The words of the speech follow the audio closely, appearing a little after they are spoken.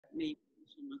me put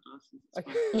on my glasses.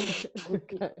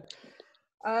 Okay.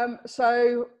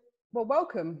 So, well,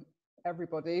 welcome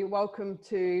everybody. Welcome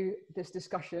to this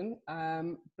discussion,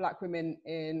 Black Women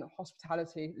in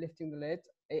Hospitality, Lifting the Lid.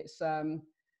 It's an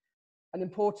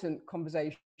important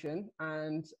conversation,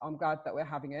 and I'm glad that we're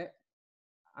having it.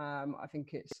 I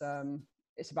think it's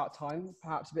about time,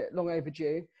 perhaps a bit long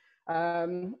overdue.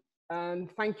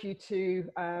 And thank you to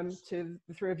the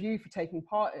three of you for taking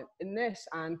part in this,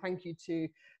 and thank you to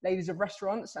Ladies of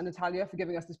Restaurants and Natalia for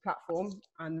giving us this platform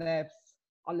and their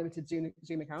unlimited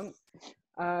Zoom account.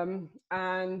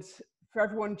 And for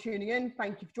everyone tuning in,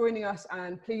 thank you for joining us,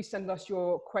 and please send us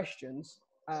your questions.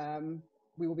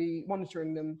 We will be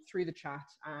monitoring them through the chat,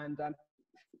 and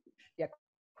yeah,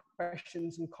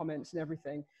 questions and comments and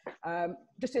everything.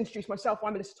 Just to introduce myself,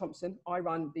 I'm Melissa Thompson. I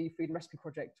run the food and recipe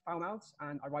project Foul Mouths,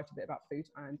 and I write a bit about food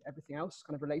and everything else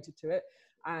kind of related to it.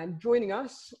 And joining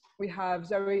us, we have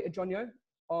Zoe Adjonyoh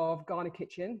of Ghana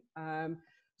Kitchen.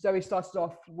 Zoe started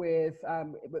off with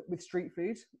street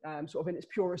food, sort of in its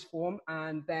purest form,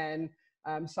 and then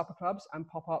supper clubs and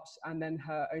pop-ups, and then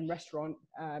her own restaurant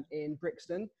in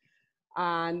Brixton.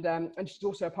 And she's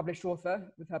also a published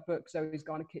author with her book, Zoe's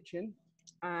Ghana Kitchen.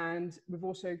 And we've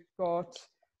also got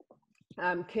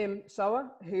Kim Sowah,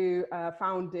 who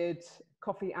founded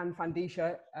Coffee and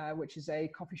Fandisha, which is a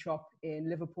coffee shop in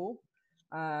Liverpool.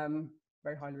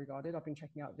 Very highly regarded. I've been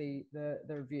checking out the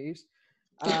reviews.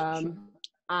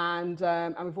 And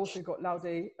we've also got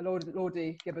Laudy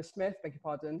Gibba-Smith, beg your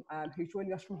pardon, who's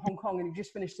joining us from Hong Kong, and you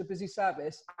just finished a busy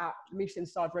service at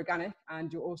Michelin-starred Organic,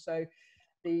 and you're also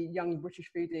the Young British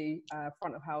Foodie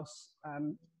front of house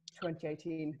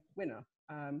 2018 winner.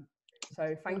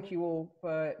 So thank you all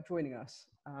for joining us.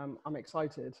 I'm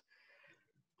excited.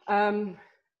 I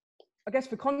guess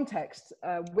for context,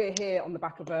 we're here on the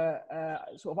back of a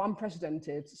sort of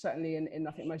unprecedented, certainly in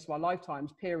I think most of our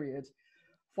lifetimes, period,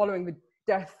 following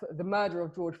the murder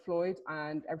of George Floyd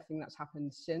and everything that's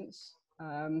happened since.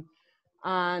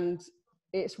 And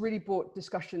it's really brought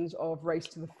discussions of race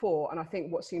to the fore. And I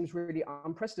think what seems really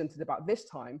unprecedented about this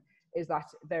time is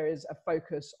that there is a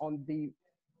focus on the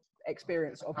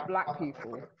experience of Black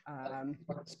people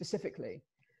specifically.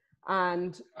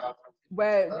 And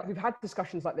where we've had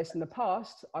discussions like this in the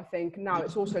past, I think now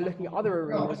it's also looking at other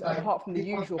arenas, apart from the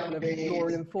usual kind of law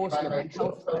and enforcement and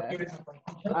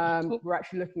healthcare. We're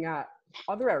actually looking at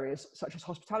other areas such as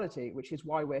hospitality, which is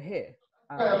why we're here.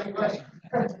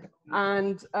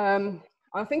 And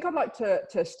I think I'd like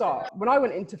to start. When I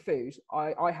went into food,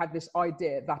 I had this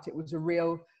idea that it was a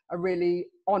really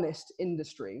honest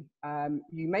industry.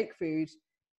 You make food,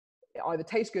 it either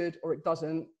tastes good or it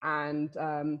doesn't, and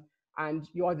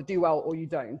you either do well or you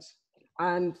don't.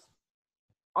 And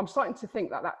I'm starting to think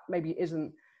that maybe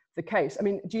isn't the case. I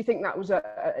mean, do you think that was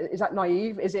is that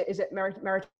naive? Is it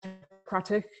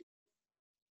meritocratic,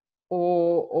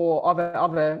 or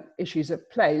other issues at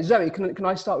play? Zoe, can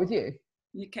I start with you?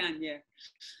 You can, yeah.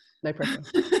 No pressure.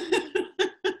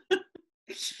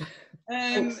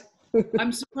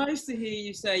 I'm surprised to hear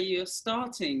you say you're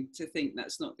starting to think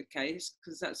that's not the case,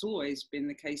 because that's always been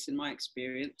the case in my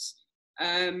experience.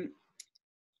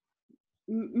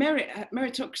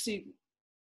 Meritocracy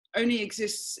only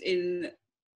exists in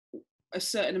a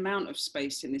certain amount of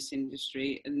space in this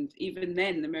industry, and even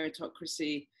then the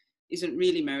meritocracy isn't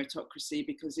really meritocracy,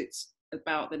 because it's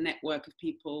about the network of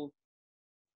people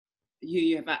who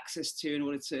you have access to in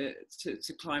order to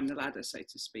climb the ladder, so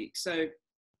to speak. So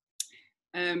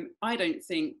I don't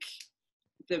think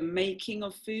the making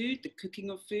of food, the cooking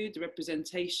of food, the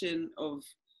representation of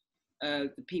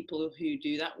the people who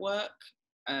do that work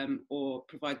or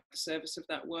provide the service of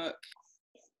that work,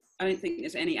 I don't think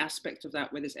there's any aspect of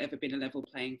that where there's ever been a level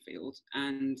playing field.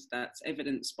 And that's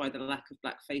evidenced by the lack of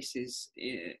Black faces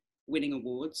winning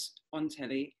awards on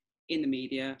telly, in the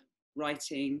media,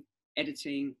 writing,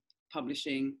 editing,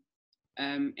 publishing,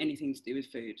 anything to do with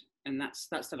food. And that's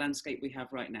the landscape we have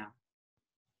right now.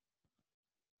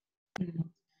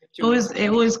 It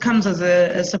always comes as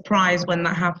a surprise when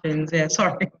that happens. Yeah,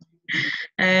 sorry.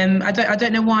 I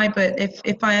don't know why, but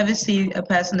if I ever see a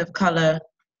person of color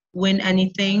win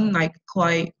anything like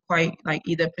quite like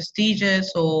either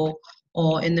prestigious or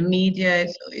in the media,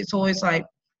 it's always like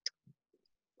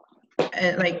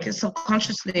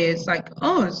subconsciously it's like,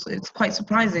 oh, it's quite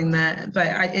surprising that, but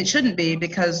it shouldn't be,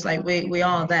 because like we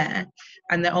are there,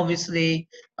 and there are obviously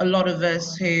a lot of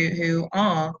us who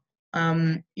are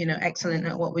excellent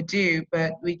at what we do,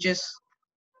 but we just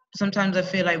sometimes I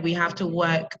feel like we have to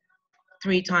work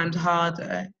 3 times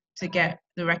harder to get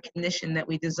the recognition that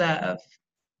we deserve,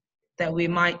 that we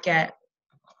might get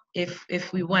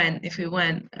if we went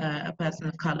a person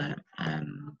of color.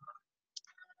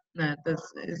 No,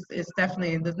 it's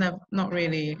definitely, not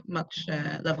really much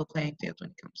level playing field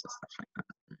when it comes to stuff like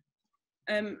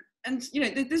that. And you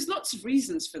know, there's lots of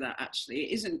reasons for that. Actually,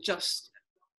 it isn't just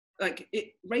like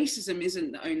racism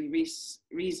isn't the only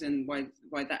reason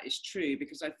why that is true,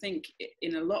 because I think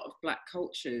in a lot of Black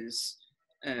cultures,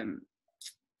 you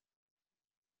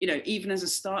know, even as a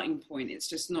starting point, it's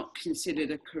just not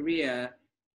considered a career,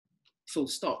 full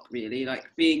stop, really. Like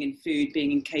being in food,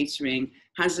 being in catering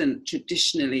hasn't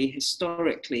traditionally,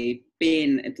 historically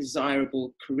been a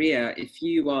desirable career. If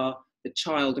you are the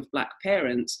child of Black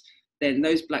parents, then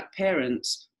those Black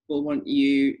parents will want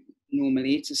you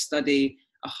normally to study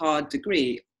a hard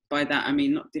degree. By that, I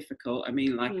mean not difficult, I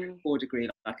mean like a core degree,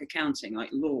 like accounting, like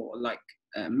law, like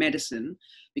medicine,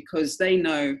 because they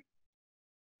know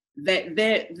that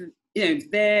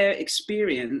their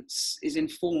experience is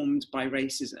informed by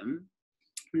racism.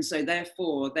 And so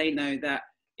therefore they know that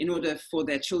in order for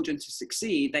their children to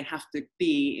succeed, they have to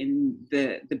be in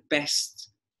the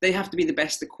best, they have to be the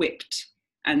best equipped.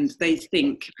 And I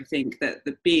think that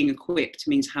being equipped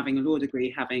means having a law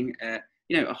degree, having a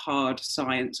hard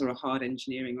science or a hard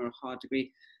engineering or a hard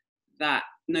degree that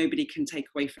nobody can take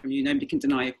away from you. Nobody can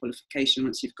deny your qualification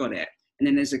once you've got it. And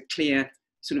then there's a clear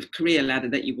sort of career ladder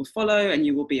that you will follow and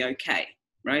you will be okay,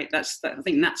 right? I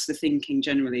think that's the thinking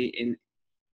generally in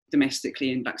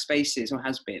domestically in Black spaces, or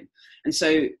has been. And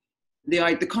so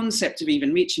the concept of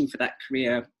even reaching for that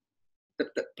career,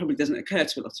 that probably doesn't occur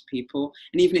to a lot of people.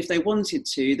 And even if they wanted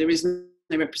to, there is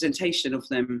no representation of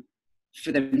them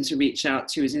for them to reach out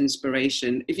to as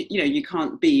inspiration. If you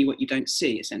can't be what you don't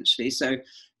see, essentially. So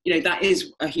that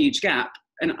is a huge gap.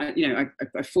 And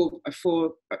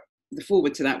the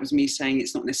forward to that was me saying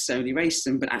it's not necessarily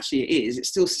racism, but actually it is. It's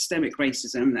still systemic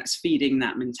racism that's feeding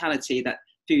that mentality that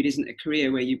food isn't a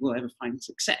career where you will ever find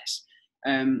success.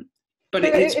 But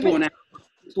it's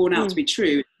borne out to be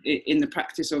true in the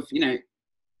practice of,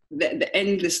 the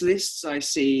endless lists I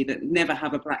see that never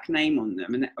have a Black name on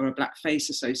them or a Black face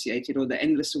associated, or the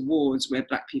endless awards where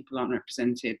Black people aren't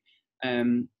represented.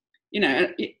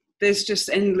 There's just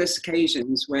endless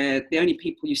occasions where the only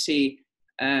people you see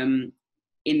in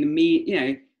the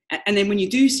media, and then when you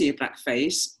do see a Black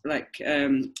face, like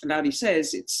Laudy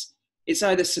says, it's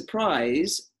either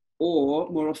surprise or,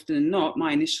 more often than not,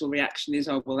 my initial reaction is,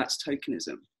 oh, well, that's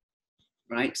tokenism,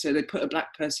 right? So they put a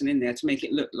Black person in there to make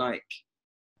it look like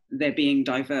they're being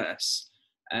diverse.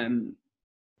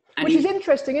 Which is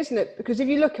interesting, isn't it? Because if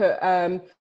you look at,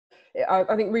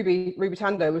 I think Ruby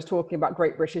Tando was talking about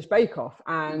Great British Bake Off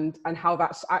and how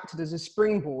that's acted as a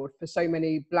springboard for so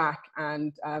many Black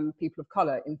and people of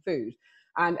colour in food.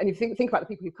 And if you think about the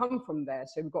people who come from there,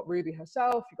 so we've got Ruby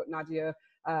herself, you've got Nadia,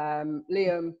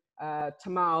 Liam,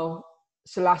 Tamal,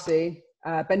 Selassie,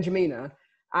 Benjamina,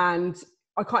 and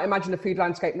I can't imagine a food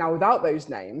landscape now without those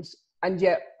names. And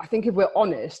yet, I think if we're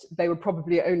honest, they were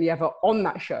probably only ever on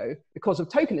that show because of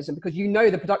tokenism, because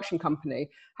the production company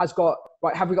has got,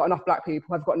 right, have we got enough Black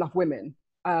people? Have we got enough women?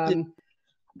 And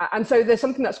so there's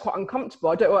something that's quite uncomfortable.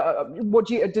 I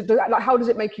don't, how does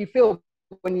it make you feel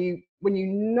when you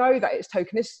know that it's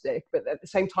tokenistic, but at the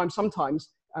same time, sometimes,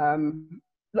 where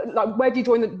do you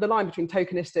join the line between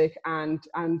tokenistic and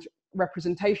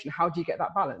representation? How do you get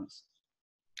that balance?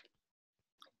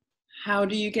 How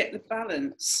do you get the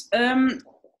balance? Well,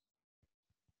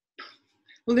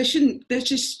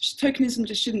 tokenism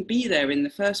just shouldn't be there in the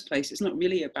first place. It's not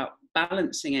really about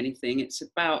balancing anything. It's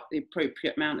about the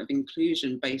appropriate amount of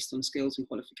inclusion based on skills and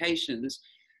qualifications.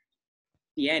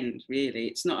 The end, really.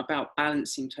 It's not about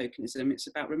balancing tokenism. It's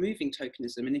about removing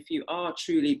tokenism. And if you are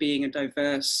truly being a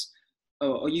diverse,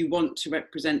 or you want to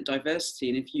represent diversity,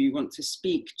 and if you want to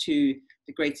speak to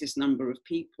the greatest number of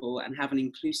people and have an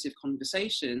inclusive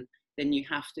conversation, then you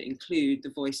have to include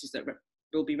the voices that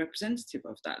will be representative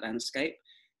of that landscape.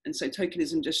 And so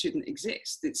tokenism just shouldn't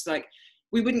exist. It's like,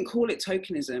 we wouldn't call it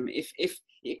tokenism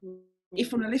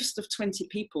if on a list of 20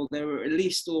 people, there were at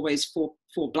least always four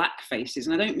Black faces.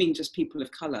 And I don't mean just people of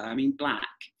colour, I mean Black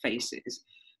faces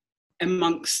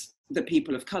amongst the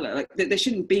people of colour. Like there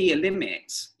shouldn't be a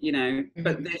limit,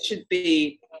 but there should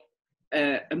be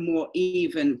a more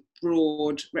even,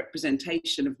 broad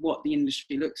representation of what the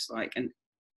industry looks like.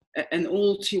 And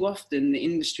all too often, the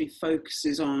industry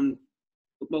focuses on,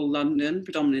 well, London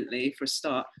predominantly for a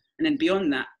start, and then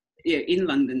beyond that, in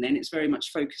London, then it's very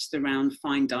much focused around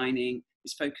fine dining.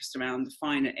 It's focused around the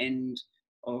finer end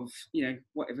of,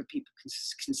 whatever people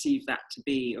conceive that to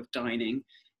be of dining.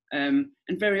 And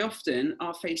very often,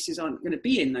 our faces aren't going to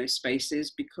be in those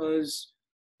spaces because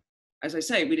as I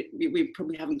say, we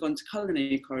probably haven't gone to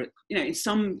culinary, you know, in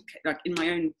some, like in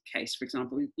my own case, for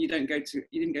example, you didn't go to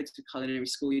culinary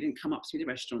school, you didn't come up through the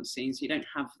restaurant scene, so you don't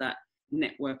have that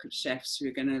network of chefs who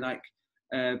are going to like,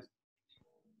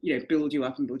 you know, build you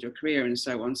up and build your career and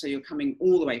so on. So you're coming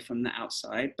all the way from the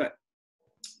outside.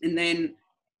 And then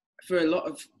for a lot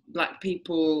of Black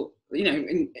people, you know,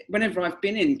 whenever I've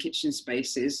been in kitchen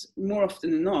spaces, more often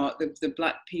than not, the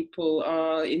Black people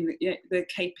are in the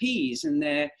KPs, and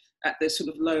they're at the sort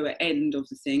of lower end of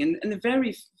the thing. And the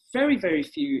very, very, very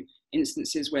few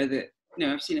instances where you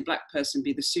know, I've seen a Black person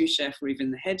be the sous chef or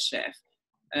even the head chef.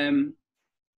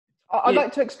 I'd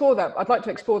like to explore that. I'd like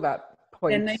to explore that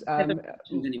point. And they never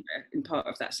mentioned anywhere in part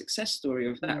of that success story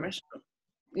of that restaurant.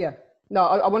 Yeah. No,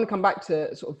 I want to come back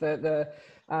to sort of the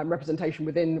representation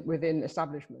within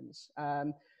establishments.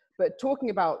 But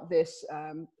talking about this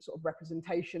sort of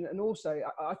representation, and also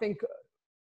I think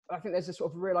there's a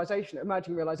sort of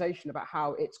emerging realization about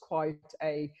how it's quite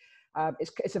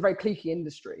it's a very cliquey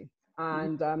industry,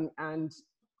 and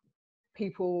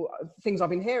things I've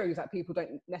been hearing is that people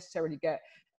don't necessarily get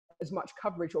as much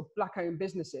coverage, or Black-owned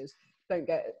businesses don't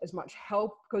get as much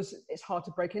help because it's hard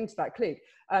to break into that clique.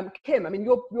 Kim, I mean,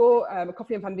 your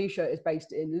Coffee and Pandisha is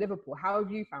based in Liverpool. How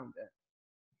have you found it?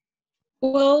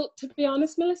 Well, to be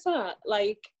honest, Melissa,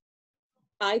 like,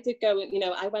 I did go, you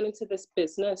know, I went into this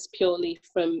business purely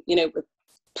from, you know, with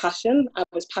passion. I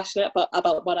was passionate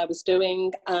about what I was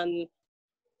doing, and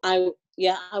I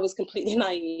was completely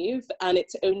naive. And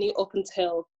it's only up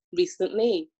until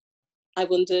recently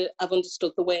I've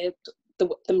understood the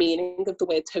meaning of the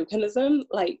word tokenism.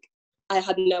 Like, I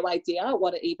had no idea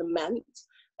what it even meant.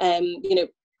 You know,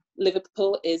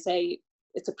 Liverpool it's a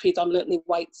predominantly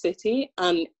white city,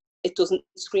 and it doesn't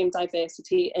scream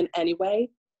diversity in any way.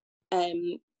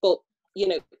 But you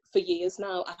know, for years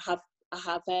now, I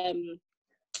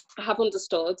have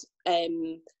understood.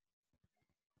 I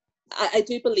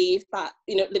do believe that,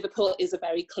 you know, Liverpool is a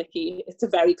very cliquey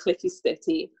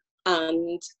city,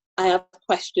 and I have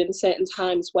questioned certain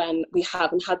times when we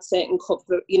haven't had certain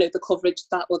the coverage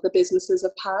that other businesses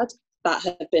have had that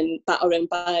are owned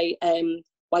by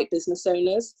white business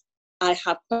owners. I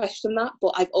have questioned that,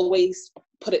 but I've always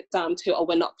put it down to,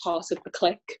 we're not part of the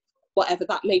clique, whatever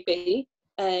that may be.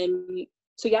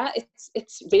 So yeah,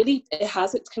 it's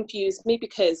confused me,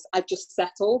 because I've just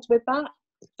settled with that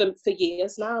for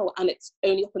years now, and it's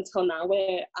only up until now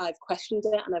where I've questioned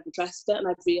it and I've addressed it, and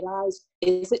I've realised,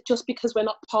 is it just because we're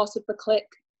not part of the clique,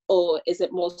 or is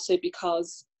it more so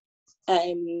because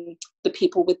the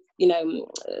people with, you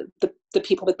know, the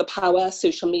people with the power,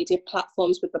 social media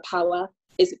platforms with the power,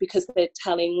 is it because they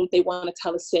want to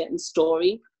tell a certain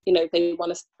story, you know, they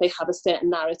have a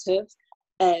certain narrative,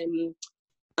 and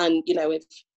you know, if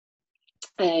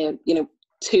you know,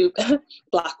 two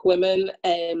Black women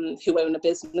who own a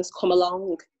business come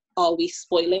along, are we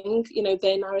spoiling, you know,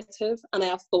 their narrative? And I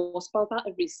have thought about that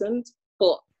of recent,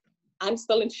 but I'm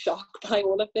still in shock by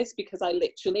all of this, because I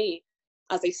literally,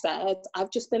 as I said,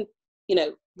 I've just been, you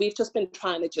know, we've just been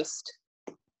trying to just,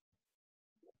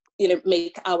 you know,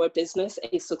 make our business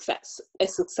a success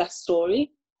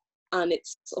story. And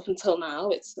it's up until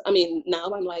now,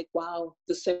 now I'm like, wow,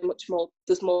 there's so much more,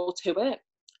 there's more to it.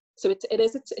 So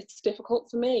it's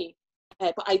difficult for me,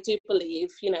 but I do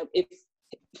believe, you know, if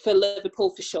for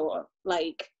Liverpool for sure,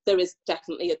 like, there is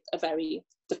definitely a very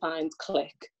defined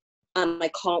clique, and I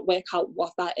can't work out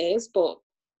what that is, but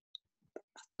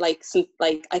like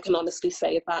I can honestly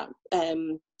say that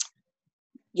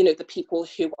you know, the people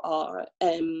who are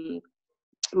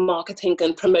marketing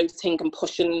and promoting and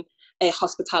pushing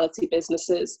hospitality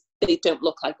businesses, they don't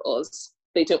look like us.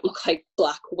 They don't look like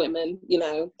Black women, you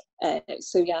know.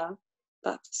 So yeah,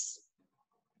 that's.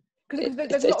 Because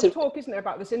there's a lot of talk, isn't there,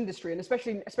 about this industry, and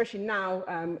especially now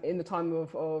in the time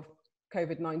of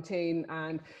COVID-19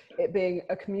 and it being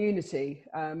a community.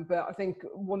 But I think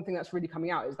one thing that's really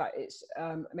coming out is that it's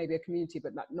maybe a community,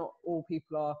 but that not all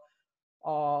people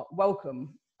are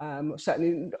welcome.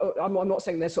 Certainly, I'm not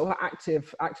saying they're sort of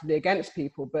actively against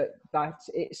people, but that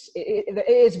it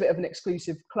is a bit of an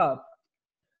exclusive club,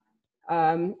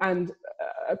 and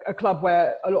a club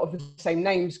where a lot of the same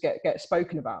names get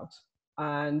spoken about,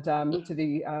 and to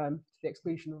the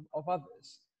exclusion of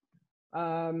others.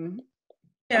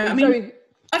 Yeah, I mean,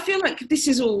 I feel like this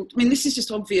is all. I mean, this is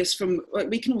just obvious from. Like,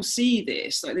 we can all see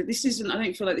this. Like, this isn't. I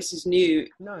don't feel like this is new.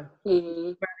 No,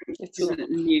 this isn't a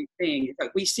new thing. It's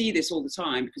like, we see this all the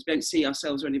time because we don't see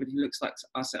ourselves or anybody who looks like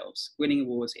ourselves winning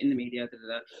awards in the media.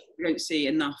 We don't see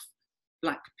enough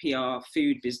Black PR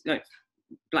food business, like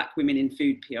Black women in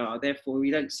food PR. Therefore,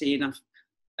 we don't see enough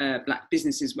Black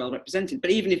businesses well represented.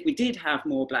 But even if we did have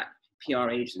more Black PR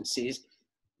agencies,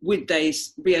 would they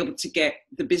be able to get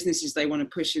the businesses they want to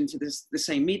push into the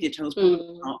same media channels?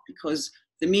 Probably not, because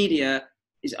the media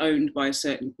is owned by a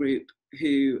certain group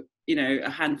who, you know, a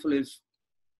handful of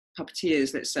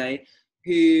puppeteers, let's say,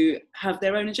 who have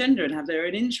their own agenda and have their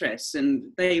own interests,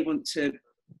 and they want to,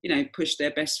 you know, push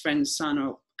their best friend's son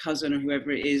or cousin or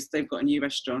whoever it is. They've got a new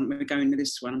restaurant, we're going to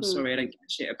this one. I'm sorry, I don't give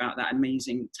a shit about that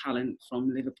amazing talent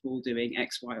from Liverpool doing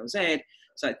X, Y, or Z.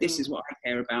 It's like, this is what I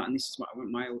care about, and this is what I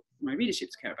want my readership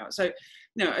to care about. So,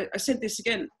 you know, I said this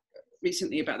again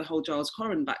recently about the whole Giles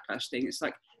Corran backlash thing. It's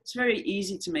like, it's very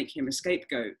easy to make him a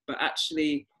scapegoat, but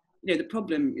actually, you know, the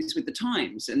problem is with the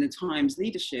Times and the Times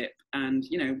leadership. And,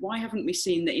 you know, why haven't we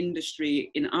seen the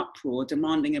industry in uproar,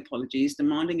 demanding apologies,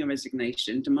 demanding a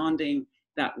resignation, demanding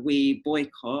that we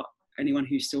boycott anyone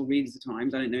who still reads the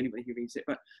Times? I don't know anybody who reads it,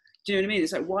 but do you know what I mean?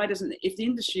 It's like, why doesn't, if the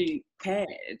industry cared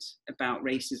about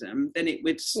racism, then it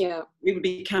would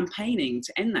be campaigning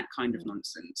to end that kind of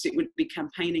nonsense. It would be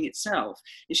campaigning itself.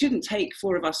 It shouldn't take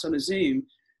 4 of us on a Zoom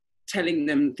telling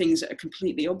them things that are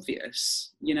completely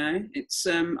obvious. You know, it's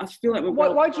I feel like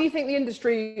why do you think the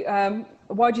industry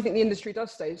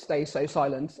does stay so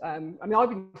silent? I mean, I've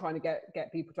been trying to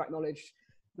get people to acknowledge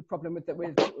the problem with you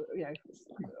know,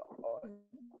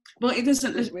 well, it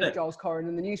doesn't with Giles Corran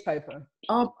in the newspaper.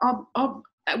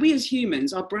 We as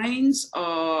humans, our brains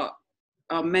are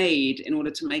made in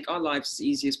order to make our lives as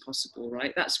easy as possible,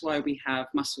 right? That's why we have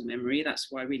muscle memory. That's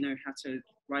why we know how to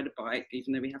ride a bike,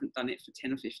 even though we haven't done it for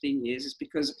 10 or 15 years. Is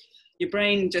because your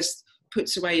brain just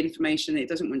puts away information. It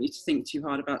doesn't want you to think too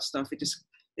hard about stuff.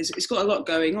 It's got a lot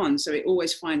going on, so it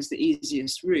always finds the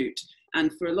easiest route.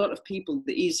 And for a lot of people,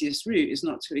 the easiest route is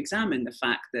not to examine the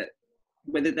fact that,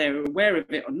 whether they're aware of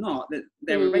it or not, that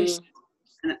they're a racist,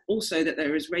 and also that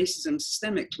there is racism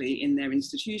systemically in their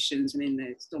institutions and in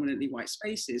their dominantly white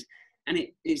spaces. And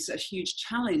it is a huge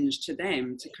challenge to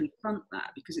them to confront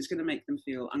that, because it's going to make them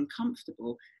feel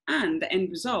uncomfortable. And the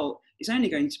end result is only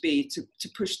going to be to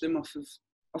push them off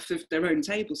of their own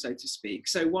table, so to speak.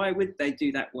 So why would they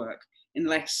do that work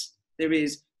unless there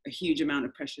is a huge amount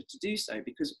of pressure to do so?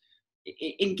 Because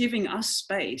in giving us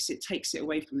space, it takes it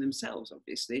away from themselves,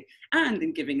 obviously. And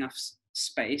in giving us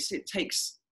space, it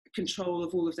takes control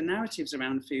of all of the narratives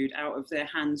around food out of their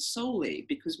hands solely,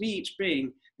 because we each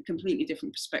bring a completely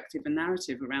different perspective and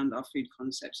narrative around our food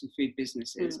concepts and food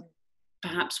businesses.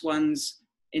 Perhaps ones,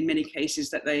 in many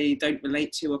cases, that they don't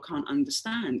relate to or can't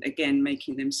understand, again,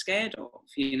 making them scared of,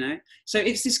 you know? So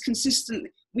it's this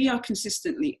we are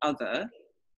consistently other,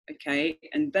 okay,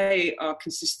 and they are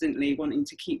consistently wanting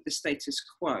to keep the status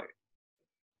quo.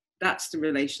 That's the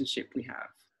relationship we have.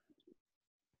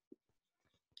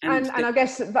 And I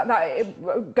guess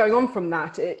that going on from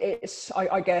that, it's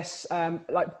I guess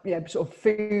like, you know, sort of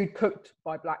food cooked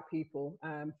by Black people,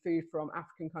 food from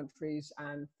African countries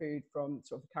and food from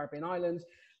sort of the Caribbean islands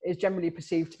is generally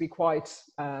perceived to be quite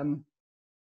like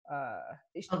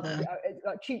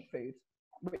cheap food,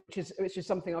 which is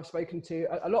something I've spoken to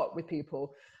a lot with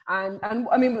people. And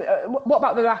I mean, what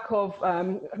about the lack of? I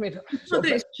mean, it's not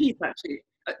that it's cheap, actually.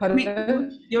 I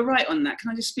mean, you're right on that.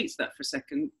 Can I just speak to that for a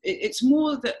second? It's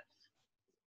more that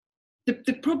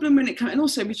the problem when it comes, and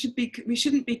also we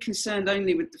shouldn't be concerned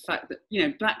only with the fact that, you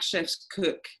know, Black chefs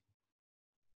cook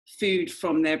food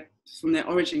from their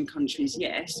origin countries,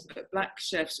 yes, but Black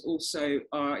chefs also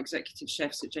are executive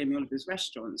chefs at Jamie Oliver's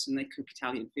restaurants, and they cook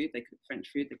Italian food, they cook French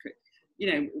food, they cook,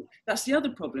 you know, that's the other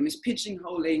problem, is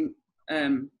pigeonholing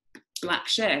Black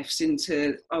chefs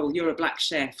into, oh, you're a Black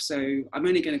chef, so I'm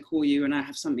only going to call you and I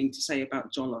have something to say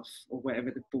about jollof or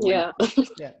whatever the boy. Yeah.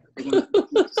 Yeah.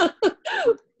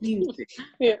 Do you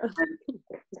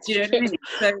know what I mean?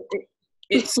 So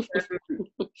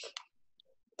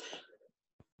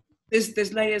it's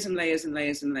there's layers and layers and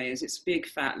layers and layers. It's a big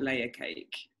fat layer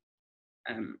cake,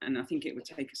 and I think it would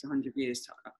take us 100 years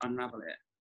to unravel it.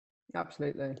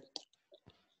 Absolutely.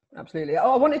 Absolutely.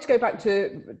 Oh, I wanted to go back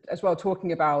to, as well,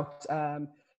 talking about the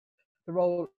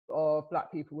role of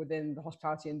Black people within the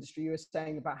hospitality industry. You were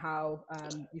saying about how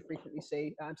you frequently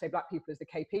see, say, Black people as the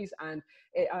KPs. And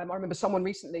I remember someone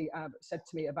recently said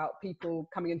to me about people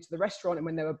coming into the restaurant, and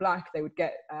when they were Black, they would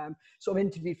get sort of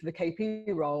interviewed for the KP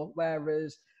role,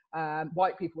 whereas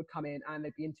white people would come in and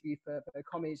they'd be interviewed for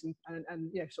commies and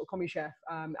you know, sort of commie chef.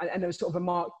 And there was sort of a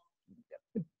marked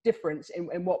difference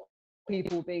in what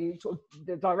people being sort of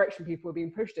the direction people were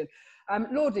being pushed in.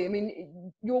 Laudy, I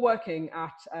mean, you're working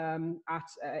at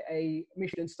a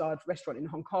Michelin-starred restaurant in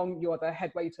Hong Kong. You are the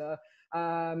head waiter.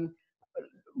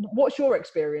 What's your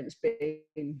experience been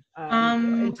in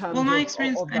terms well, my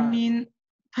experience, of that? I mean,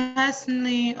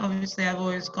 personally, obviously, I've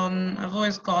always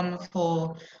gone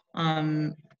for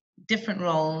different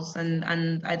roles, and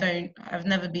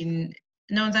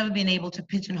no one's ever been able to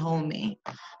pigeonhole me.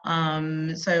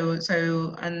 And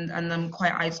I'm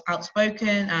quite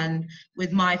outspoken, and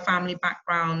with my family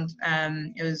background,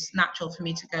 it was natural for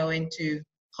me to go into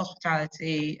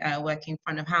hospitality, working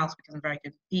front of house, because I'm very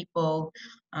good with people,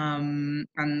 and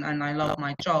I love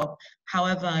my job.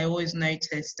 However, I always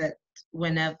noticed that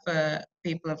whenever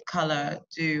people of color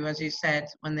do, as you said,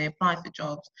 when they apply for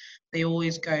jobs, they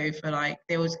always go for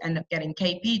they always end up getting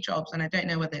KP jobs, and I don't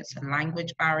know whether it's a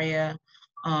language barrier,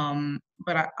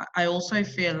 but I also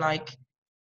feel like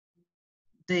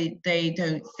they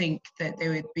don't think that they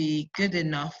would be good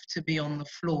enough to be on the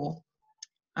floor,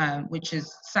 which is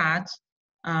sad.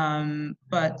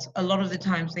 But a lot of the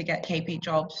times they get KP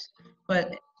jobs. But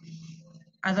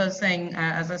as I was saying,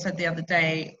 as I said the other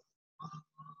day,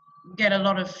 get a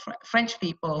lot of French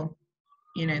people,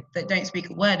 that don't speak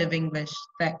a word of English,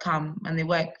 that come and they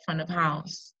work front of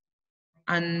house.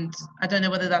 And I don't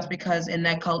know whether that's because in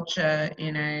their culture,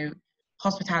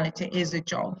 hospitality is a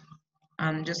job.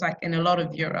 Just like in a lot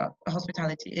of Europe,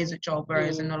 hospitality is a job,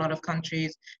 whereas in a lot of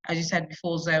countries, as you said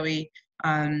before, Zoe,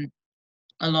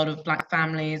 a lot of Black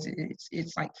families,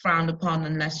 it's like frowned upon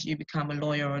unless you become a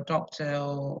lawyer or a doctor,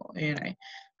 or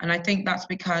and I think that's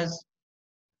because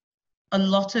a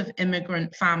lot of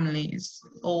immigrant families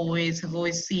have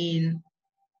always seen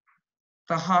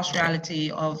the harsh reality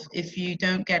of, if you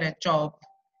don't get a job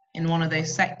in one of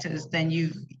those sectors, then you're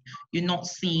not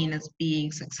seen as being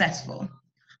successful.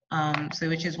 So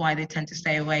which is why they tend to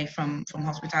stay away from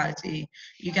hospitality.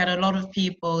 You get a lot of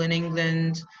people in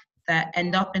England that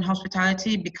end up in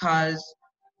hospitality because,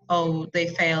 they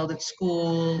failed at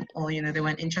school, or they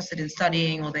weren't interested in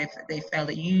studying, or they failed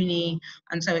at uni,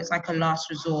 and so it's like a last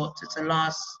resort. It's a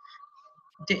last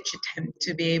ditch attempt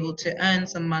to be able to earn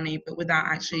some money, but without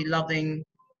actually loving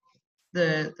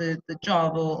the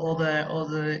job, or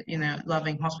the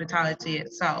loving hospitality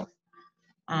itself.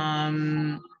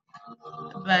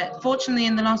 But fortunately,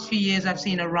 in the last few years, I've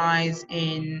seen a rise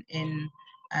in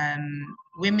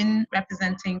women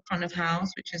representing front of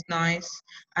house, which is nice.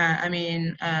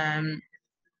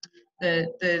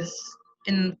 There's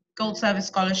in Gold Service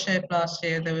Scholarship last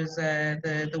year, there was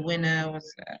the winner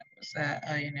was a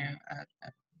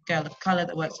girl of color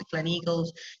that works at Glen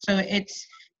Eagles. So it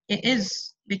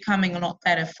is becoming a lot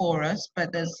better for us,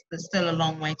 but there's still a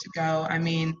long way to go. I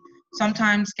mean,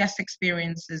 sometimes guest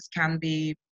experiences can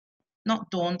be not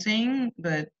daunting,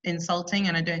 but insulting,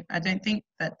 and I don't think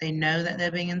that they know that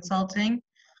they're being insulting.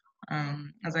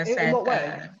 As I said, in what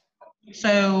way?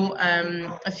 So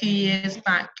a few years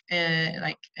back,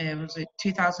 was it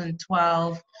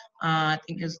 2012? I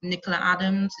think it was Nicola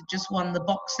Adams had just won the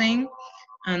boxing,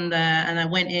 and I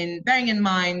went in, bearing in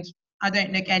mind I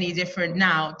don't look any different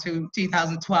now to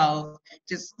 2012,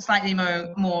 just slightly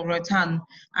more rotund.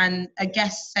 And a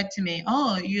guest said to me,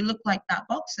 "Oh, you look like that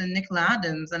boxer, Nicola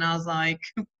Adams." And I was like,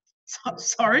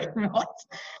 sorry, what?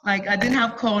 Like, I didn't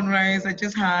have cornrows, I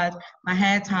just had my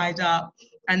hair tied up,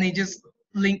 and they just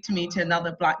linked me to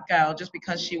another Black girl just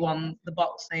because she won the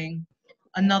boxing.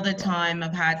 Another time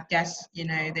I've had guests,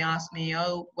 they asked me,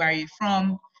 "Oh, where are you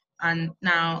from?" And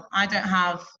now I don't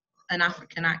have an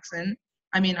African accent.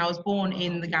 I mean, I was born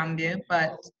in the Gambia,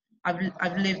 but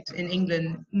I've lived in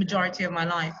England majority of my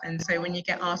life. And so when you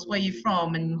get asked, "Where are you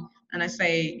from?" and I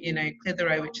say,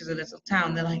 Clitheroe, which is a little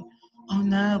town, they're like, "Oh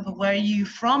no, but where are you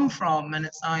from?" And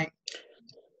it's like,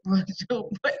 where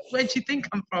do you think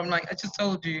I'm from? Like, I just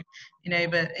told you,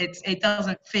 but it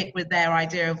doesn't fit with their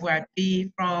idea of where I'd be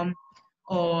from.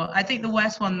 Or I think the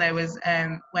worst one there was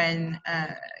when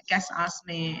guests asked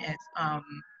me if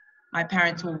my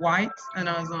parents were white, and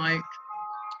I was like,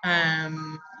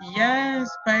 yeah, I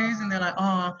suppose. And they're like,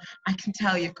 "Oh, I can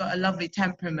tell you've got a lovely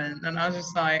temperament." And I was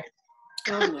just like,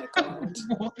 oh my God.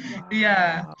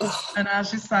 Yeah. And I was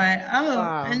just like, "Oh,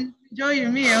 Wow. enjoy your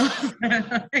meal."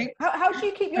 How do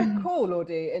you keep your cool,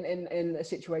 Laudy, in a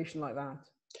situation like that?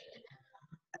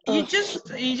 You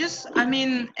just, I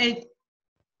mean, it's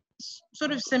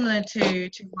sort of similar to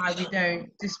why we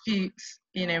don't dispute,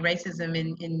 racism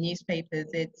in newspapers.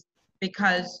 It's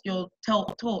because you're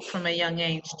taught from a young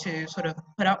age to sort of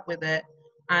put up with it.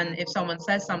 And if someone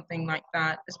says something like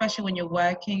that, especially when you're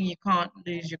working, you can't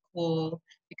lose your cool.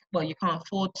 Well, you can't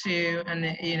afford to, and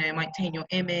it might taint your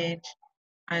image,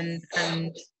 and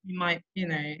you might,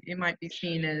 it might be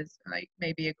seen as like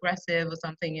maybe aggressive or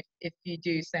something if you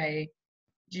do say,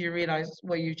 "Do you realize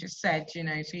what you just said?"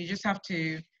 So you just have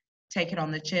to take it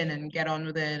on the chin and get on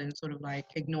with it, and sort of like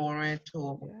ignore it,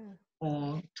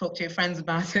 or talk to your friends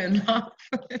about it and laugh.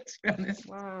 To be honest.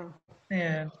 Wow.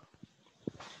 Yeah.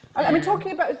 I mean,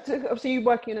 talking about, obviously, you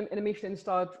working in a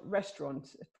Michelin-starred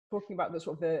restaurant. talking about the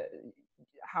sort of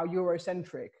how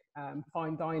Eurocentric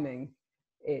fine dining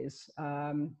is,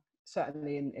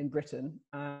 certainly in Britain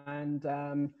and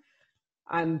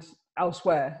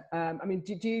elsewhere. I mean,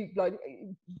 do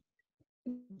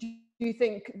you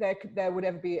think there would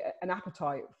ever be an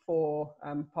appetite for,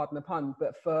 pardon the pun,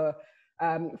 but for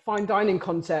fine dining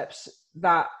concepts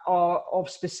that are of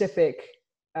specific,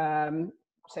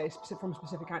 say, from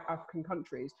specific African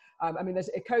countries? I mean, there's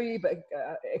Ikoyi, but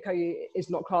Ikoyi is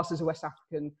not classed as a West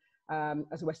African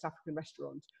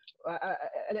restaurant.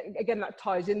 And again, that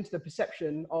ties into the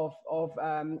perception of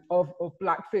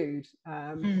Black food.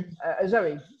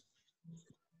 Zoe.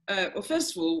 Well,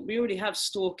 first of all, we already have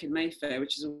Stork in Mayfair,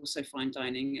 which is also fine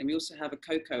dining, and we also have a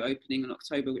Coco opening in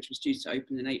October, which was due to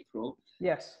open in April.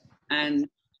 Yes. And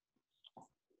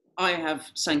I have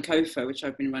Sankofa, which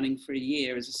I've been running for a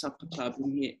year as a supper club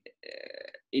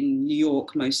in New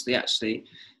York, mostly actually,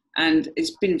 and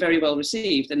it's been very well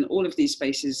received. And all of these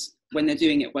spaces, when they're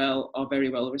doing it well, are very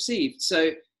well received.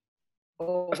 So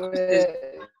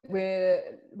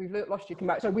we've lost you. Come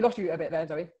back. So we lost you a bit there,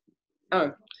 Zoe.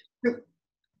 Oh.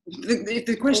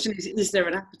 The question is there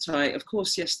an appetite? Of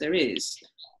course, yes, there is.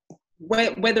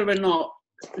 Whether or not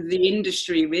the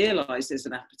industry realises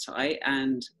an appetite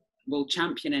and will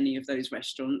champion any of those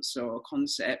restaurants or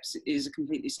concepts is a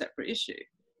completely separate issue.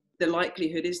 The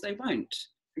likelihood is they won't,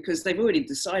 because they've already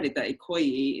decided that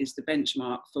Ikoyi is the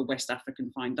benchmark for West African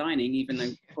fine dining, even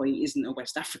though Ikoyi isn't a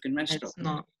West African restaurant. It's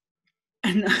not.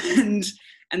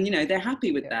 And you know, they're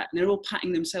happy with that. And they're all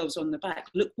patting themselves on the back.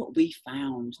 Look what we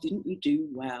found. Didn't you do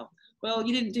well? Well,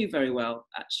 you didn't do very well,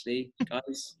 actually,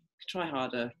 guys. Try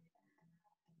harder.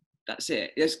 That's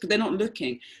it. They're not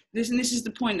looking. This is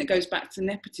the point that goes back to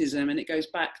nepotism, and it goes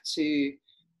back to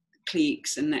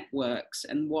cliques and networks,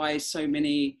 and why so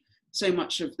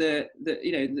much of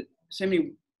so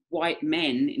many white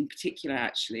men in particular,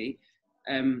 actually,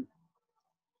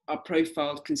 are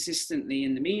profiled consistently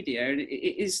in the media. And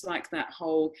it is like that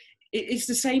whole, it's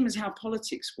the same as how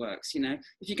politics works, you know.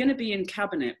 If you're going to be in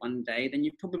cabinet one day, then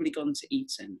you've probably gone to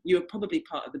Eton. You're probably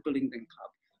part of the Bullingdon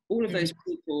Club. All of those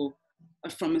people are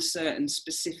from a certain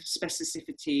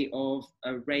specificity of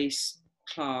a race,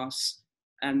 class,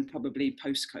 and probably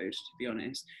postcode, to be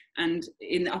honest. And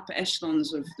in the upper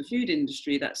echelons of the food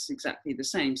industry, that's exactly the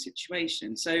same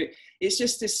situation. So it's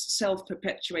just this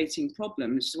self-perpetuating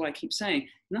problem, which is why I keep saying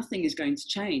nothing is going to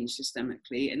change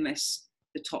systemically unless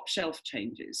the top shelf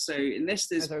changes. So unless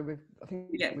there's,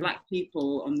 you get Black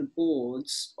people on the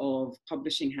boards of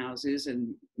publishing houses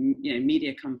and, you know,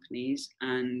 media companies,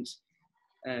 and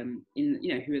who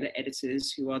are the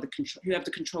editors, who have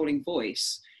the controlling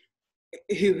voice,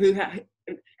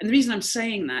 and the reason I'm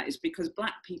saying that is because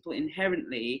Black people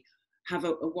inherently have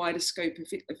a wider scope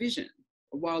of vision,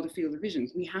 a wilder field of vision.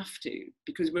 We have to,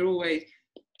 because we're always,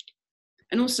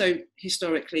 and also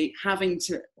historically, having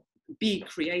to be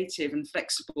creative and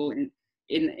flexible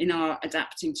in our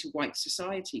adapting to white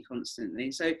society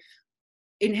constantly. So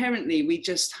inherently, we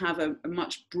just have a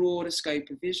much broader scope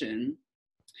of vision,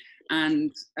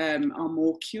 and are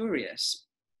more curious,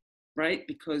 right?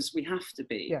 Because we have to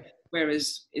be. Yeah.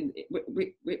 Whereas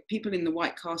people in the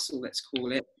White Castle, let's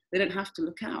call it, they don't have to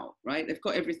look out, right? They've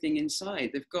got everything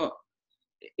inside.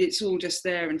 It's all just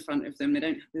there in front of them.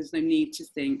 There's no need to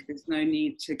think. There's no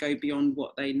need to go beyond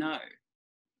what they know.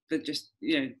 They're just,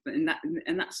 you know,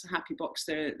 and that's a happy box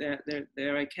they're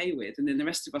okay with. And then the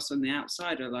rest of us on the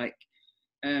outside are like,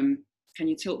 can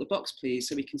you tilt the box, please,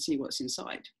 so we can see what's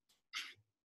inside?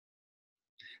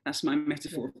 That's my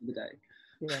metaphor for the day.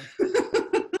 Yeah.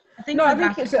 I think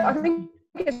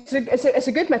it's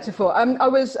a good metaphor.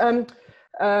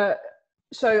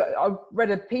 So I read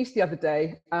a piece the other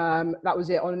day, that was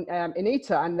it, on in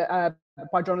ETA, and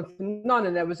by Jonathan Nunn,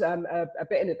 and there was a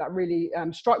bit in it that really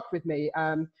struck with me.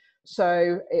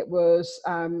 So it was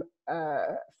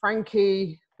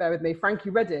Frankie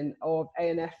Reddin of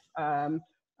A&F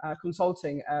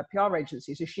Consulting, PR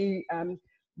agency. So she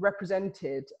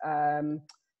represented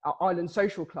Island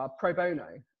Social Club pro bono,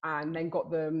 and then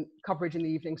got them coverage in the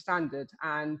Evening Standard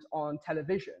and on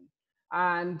television.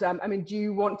 And I mean, do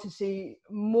you want to see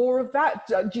more of that?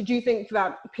 Do you think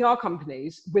that PR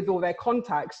companies, with all their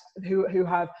contacts, who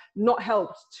have not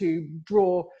helped to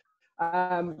draw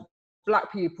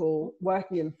Black people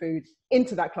working in food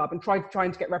into that club and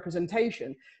trying to get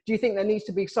representation, do you think there needs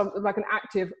to be something like an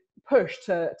active push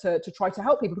to try to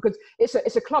help people? Because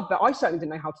it's a club that I certainly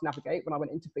didn't know how to navigate when I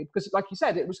went into food, because like you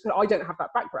said, I don't have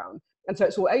that background, and so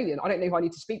it's all alien. I don't know who I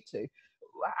need to speak to.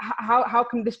 How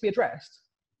can this be addressed?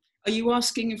 Are you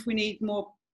asking if we need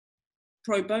more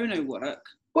pro bono work?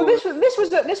 Well,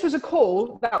 this was a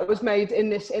call that was made in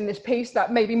this piece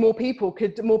that maybe more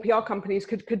PR companies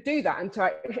could do that, and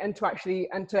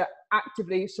to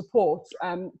actively support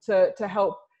to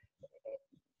help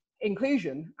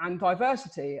inclusion and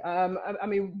diversity. I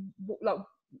mean, like,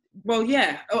 well,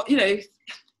 yeah, you know,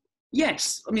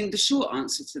 yes. I mean, the short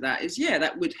answer to that is yeah,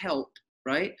 that would help,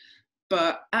 right?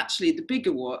 But actually, the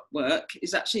bigger work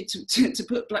is actually to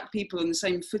put Black people on the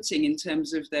same footing in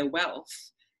terms of their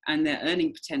wealth and their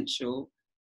earning potential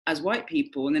as white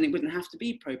people, and then it wouldn't have to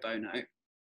be pro bono.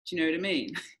 Do you know what I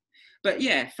mean? But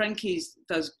yeah, Frankie's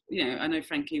does, you know, I know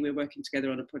Frankie, we're working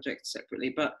together on a project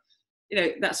separately, but you know,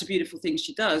 that's a beautiful thing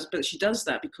she does, but she does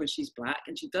that because she's Black,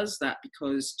 and she does that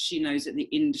because she knows that the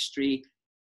industry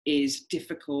is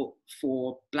difficult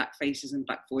for Black faces and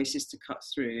Black voices to cut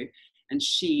through. And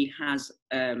she has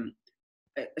a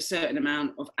certain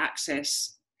amount of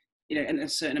access, you know, and a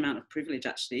certain amount of privilege,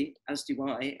 actually, as do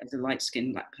I, as a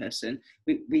light-skinned Black person.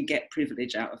 We get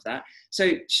privilege out of that.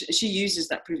 So she uses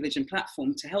that privilege and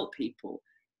platform to help people.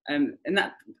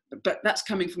 But that's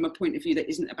coming from a point of view that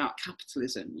isn't about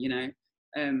capitalism, you know.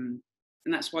 And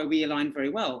that's why we align very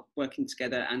well working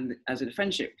together and as a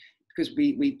friendship, because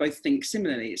we both think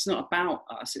similarly. It's not about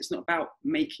us. It's not about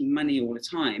making money all the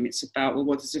time. It's about, well,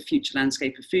 what is the future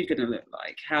landscape of food going to look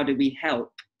like? How do we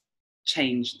help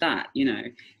change that, you know?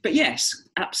 But yes,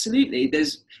 absolutely.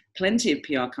 There's plenty of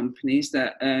PR companies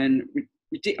that earn,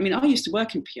 I mean, I used to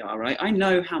work in PR, right? I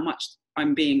know how much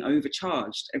I'm being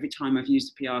overcharged every time I've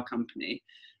used a PR company.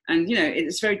 And, you know,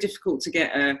 it's very difficult to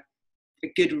get a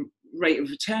good rate of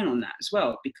return on that as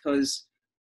well, because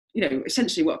you know,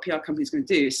 essentially what a PR company is going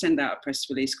to do is send out a press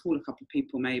release, call a couple of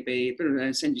people maybe,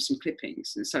 and send you some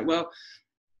clippings. And it's like, well,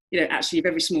 you know, actually, if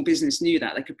every small business knew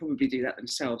that, they could probably do that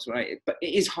themselves, right? But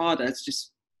it is harder to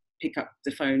just pick up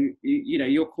the phone. You know,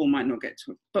 your call might not get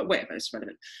to it, but whatever, it's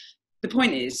relevant. The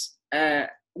point is,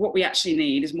 what we actually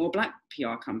need is more Black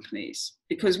PR companies,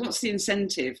 because what's the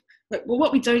incentive? Well,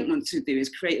 what we don't want to do is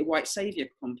create a white saviour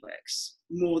complex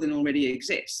more than already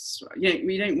exists. Right? You know,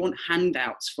 we don't want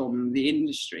handouts from the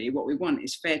industry. What we want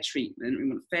is fair treatment. We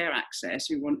want fair access.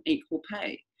 We want equal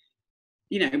pay.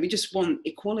 You know, we just want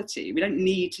equality. We don't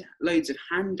need loads of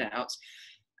handouts.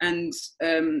 And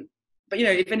but you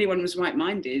know, if anyone was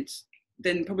right-minded,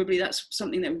 then probably that's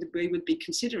something that we would be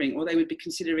considering, or they would be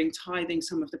considering tithing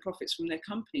some of the profits from their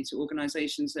company to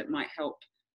organisations that might help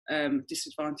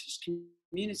disadvantaged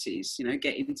communities, you know,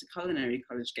 get into culinary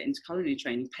college, get into culinary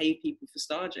training, pay people for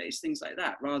star J's, things like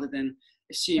that, rather than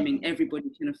assuming everybody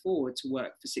can afford to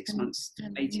work for 6 months,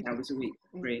 80 hours a week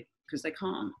for free, because they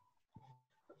can't.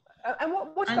 And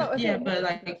what about... Yeah, but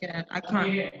like, I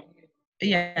can't...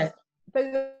 Yeah.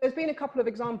 There's been a couple of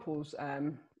examples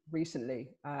recently,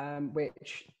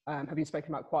 which have been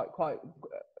spoken about quite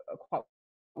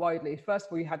widely. First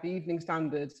of all, you had the Evening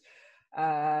Standard's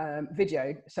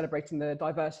video celebrating the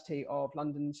diversity of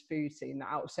London's food scene, that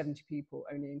out of 70 people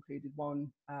only included one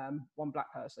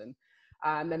Black person.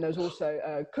 And then there's also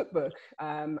a cookbook,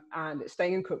 and it's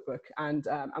staying in cookbook. And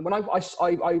when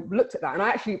I looked at that, and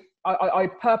I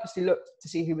purposely looked to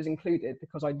see who was included,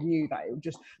 because I knew that it would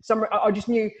just I just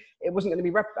knew it wasn't going to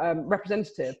be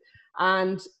representative.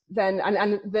 And then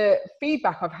the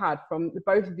feedback I've had from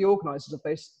both of the organisers of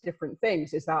those different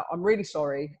things is that I'm really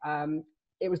sorry.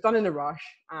 It was done in a rush,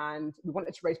 and we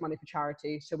wanted to raise money for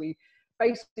charity, so we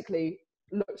basically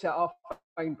looked at our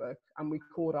phone book and we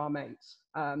called our mates,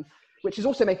 which is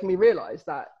also making me realise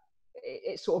that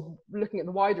it's sort of looking at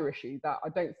the wider issue, that I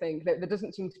don't think that there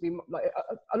doesn't seem to be, like,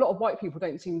 a lot of white people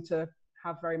don't seem to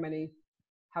have very many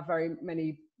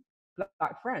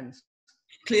Black friends.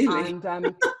 Clearly. And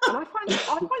I find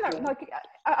that, like,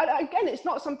 again, it's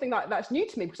not something that's new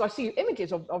to me, because I see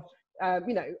images of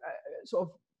you know, sort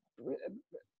of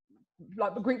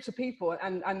like the groups of people,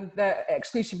 and they're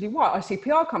exclusively white. I see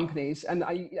PR companies, and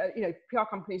you know, PR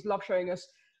companies love showing us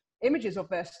images of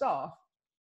their staff,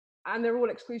 and they're all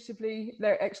exclusively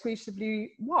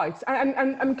white.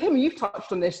 And Kim, you've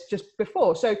touched on this just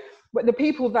before. So the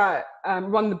people that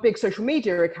run the big social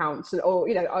media accounts, or,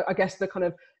 you know, I guess the kind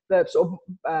of the sort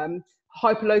of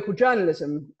hyper-local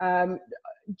journalism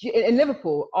in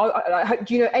Liverpool,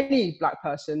 do you know any Black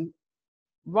person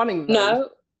running those?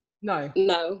 No.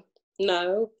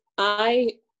 I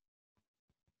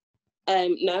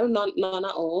no, none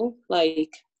at all.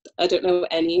 Like, I don't know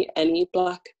any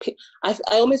Black people. I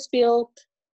almost feel,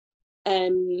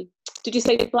 did you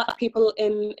say Black people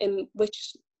in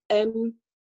which, did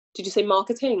you say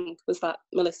marketing? Was that,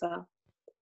 Melissa?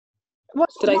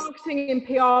 What's marketing in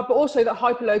PR, but also the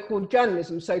hyper-local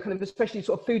journalism, so kind of especially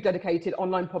sort of food-dedicated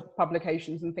online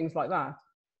publications and things like that?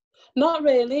 Not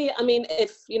really. I mean,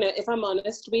 if I'm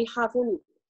honest, we haven't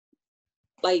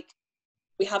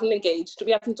engaged.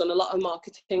 We haven't done a lot of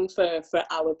marketing for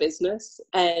our business.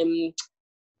 The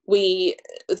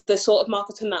sort of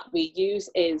marketing that we use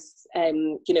is,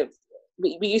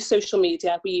 we use social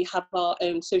media. We have our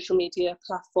own social media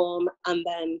platform, and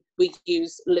then we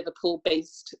use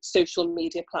Liverpool-based social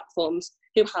media platforms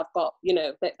who have got,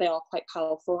 they are quite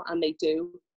powerful, and they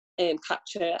do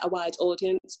capture a wide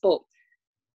audience. But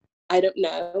I don't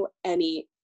know any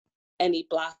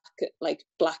black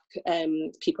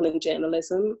people in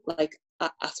journalism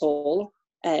at all.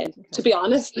 To be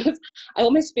honest, I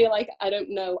almost feel like I don't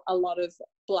know a lot of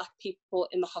black people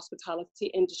in the hospitality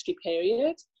industry,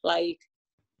 period. Like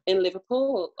in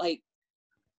Liverpool, I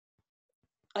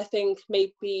think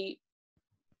maybe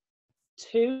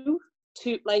two,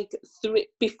 three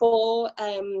before,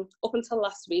 up until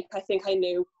last week, I think I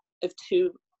knew of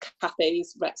 2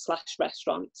 cafes /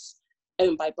 restaurants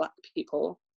owned by black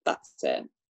people. That's it.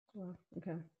 Oh,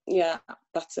 okay. Yeah,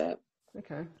 that's it.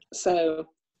 Okay. So,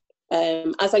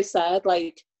 as I said,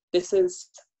 this is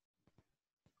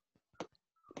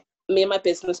me and my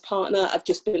business partner. I've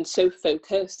just been so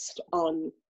focused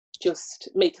on just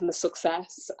making the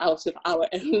success out of our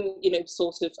own,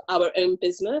 sort of our own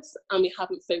business, and we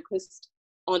haven't focused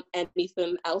on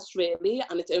anything else really.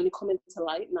 And it's only coming to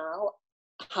light now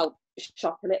how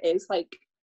shocking it is.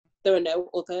 There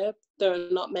are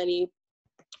not many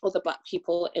other black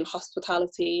people in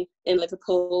hospitality in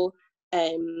Liverpool.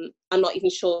 I'm not even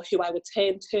sure who I would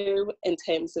turn to in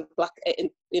terms of black,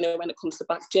 when it comes to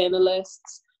black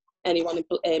journalists, anyone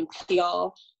in PR,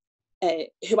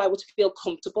 who I would feel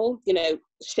comfortable,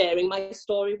 sharing my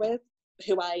story with,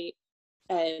 who I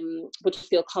would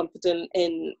feel confident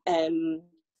in,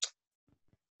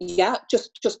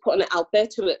 just putting it out there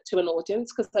to an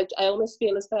audience, because I almost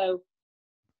feel as though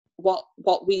what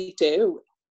we do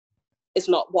is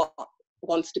not what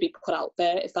wants to be put out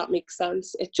there, if that makes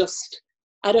sense. It just,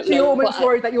 I don't know. So you're almost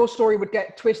worried that your story would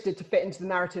get twisted to fit into the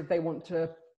narrative they want to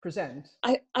present?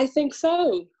 I think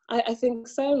so. I think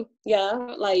so.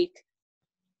 Yeah,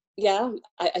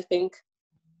 I think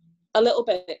a little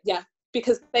bit, yeah,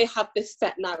 because they have this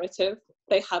set narrative.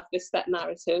 But, at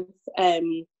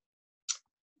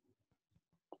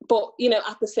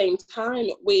the same time,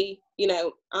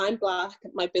 I'm black,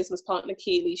 my business partner,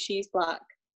 Keely, she's black,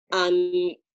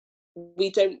 and we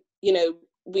don't,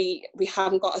 we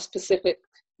haven't got a specific,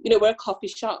 we're a coffee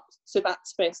shop, so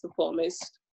that's first and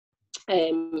foremost.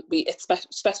 It's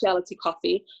specialty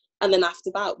coffee, and then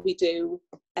after that we do,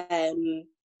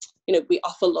 we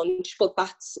offer lunch, but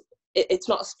it's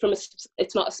not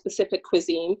a specific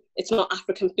cuisine. It's not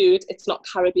African food. It's not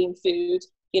Caribbean food.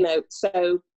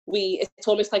 So it's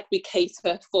almost like we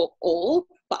cater for all.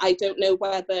 But I don't know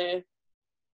whether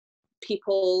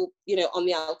people, on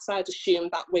the outside assume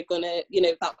that we're gonna,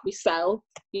 that we sell,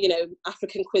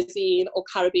 African cuisine or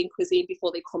Caribbean cuisine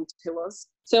before they come to us.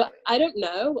 So I don't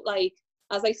know.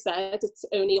 As I said, it's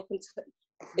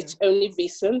only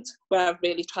recent where I've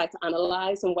really tried to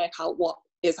analyse and work out what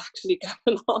is actually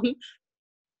going on.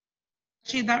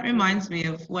 Actually, that reminds me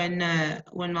of when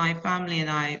my family and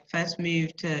I first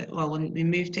moved when we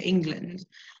moved to England,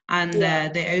 and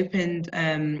they opened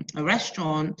a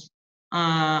restaurant,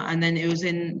 and then it was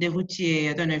in Le Routier.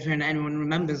 I don't know if anyone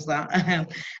remembers that,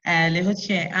 Le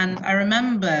Routier. And I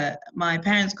remember my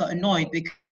parents got annoyed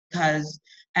because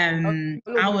the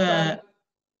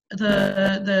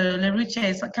Le Routier,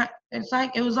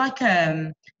 it was like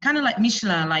kind of like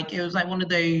Michelin, it was like one of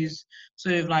those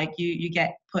sort of you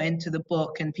get put into the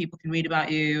book and people can read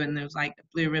about you, and there was a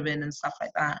blue ribbon and stuff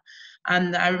like that.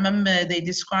 And I remember they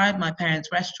described my parents'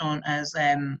 restaurant as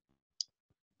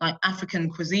African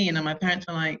cuisine, and my parents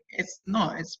were like, it's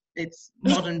not, it's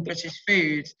modern British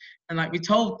food. And we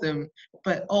told them,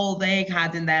 but all they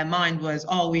had in their mind was,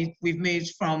 oh, we've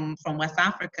moved from West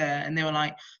Africa, and they were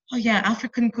like, oh yeah,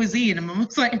 African cuisine. And I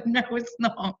was like, no, it's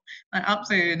not,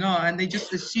 absolutely not. And they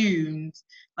just assumed,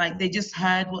 they just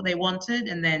heard what they wanted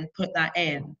and then put that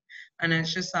in. And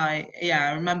it's just I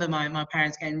remember my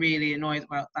parents getting really annoyed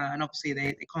about that, and obviously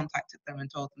they contacted them and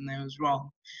told them they was wrong.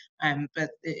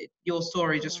 But your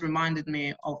story just reminded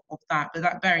me of that. But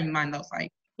that, bearing in mind, that was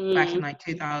back in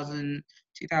 2000,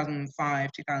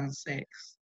 2005,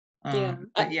 2006.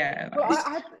 But yeah.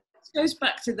 It goes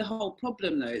back to the whole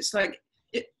problem, though. It's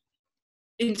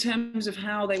in terms of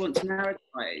how they want to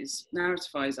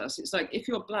narrativize us. It's if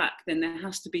you're black, then there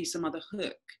has to be some other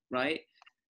hook, right?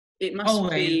 It must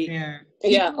always, be.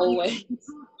 Yeah, always. You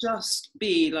can't just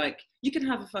be you can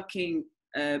have a fucking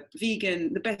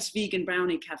the best vegan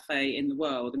brownie cafe in the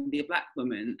world and be a black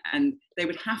woman, and they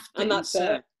would have to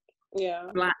insert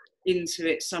black into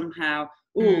it somehow.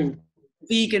 Oh,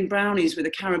 vegan brownies with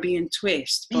a Caribbean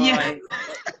twist.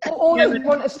 Or they'd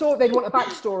want a story. They'd want a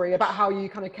backstory about how you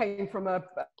kind of came from a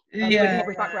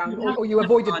impoverished background, or you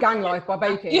avoided gang life by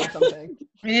baking or something.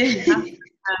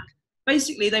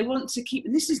 Basically, they want to keep,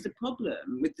 and this is the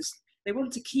problem with this. They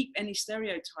want to keep any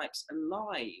stereotypes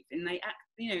alive, and they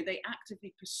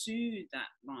actively pursue that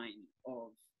line of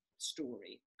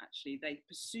story. Actually, they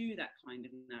pursue that kind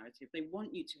of narrative. They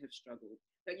want you to have struggled.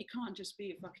 But you can't just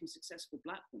be a fucking successful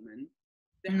black woman.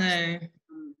 There has to be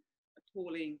some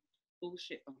appalling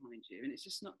bullshit behind you, and it's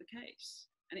just not the case.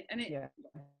 And it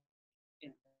I've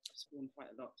sworn quite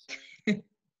a lot. So.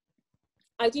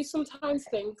 I do sometimes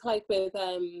think, like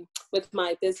with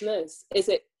my business,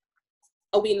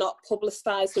 are we not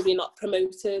publicised? Are we not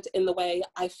promoted in the way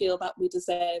I feel that we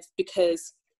deserve,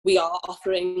 because we are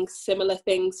offering similar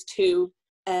things to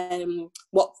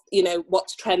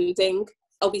what's trending?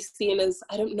 Are we seen as,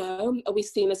 I don't know, are we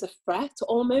seen as a threat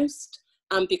almost?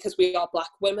 Because we are black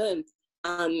women,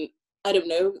 and I don't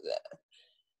know,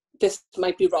 this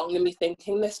might be wrong in me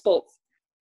thinking this, but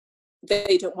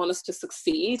they don't want us to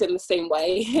succeed in the same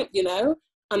way, you know?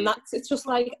 And it's just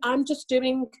like, I'm just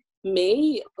doing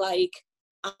me, like,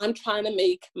 I'm trying to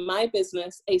make my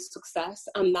business a success,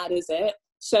 and that is it.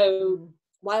 So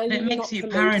why are you it makes not you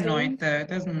promoting? paranoid though,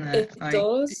 doesn't it? It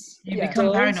does. You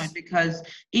become paranoid, because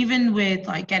even with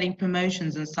like getting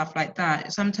promotions and stuff like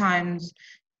that, sometimes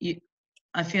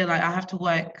I feel like I have to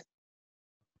work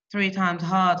 3 times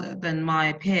harder than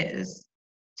my peers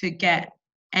to get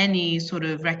any sort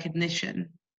of recognition.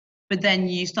 But then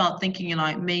you start thinking, you're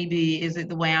like, maybe is it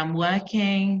the way I'm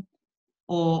working,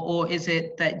 or is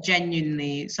it that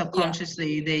genuinely,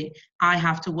 subconsciously, I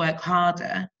have to work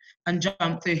harder and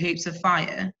jump through hoops of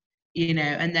fire, you know,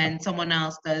 and then someone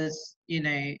else does, you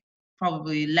know,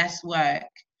 probably less work,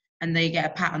 and they get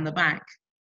a pat on the back,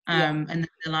 and then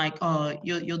they're like, oh,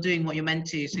 you're doing what you're meant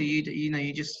to, so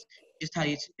you just tell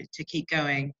you to keep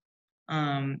going.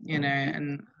 You know,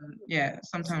 and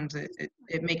sometimes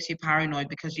it makes you paranoid,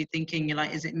 because you're thinking, you're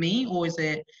like, is it me, or is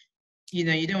it, you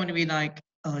know, you don't want to be like,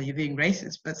 oh, you're being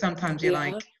racist, but sometimes you're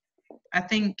like, I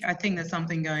think there's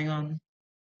something going on.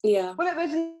 Well,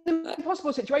 there's an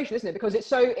impossible situation, isn't it? Because it's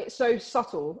so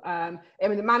subtle. I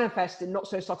mean, it manifests in not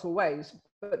so subtle ways,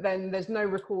 but then there's no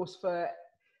recourse for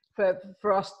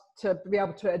us to be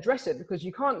able to address it, because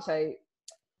you can't say,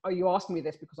 are you asking me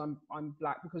this because I'm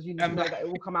black? Because you know that it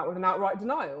will come out with an outright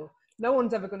denial. No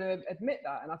one's ever going to admit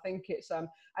that, and I think it's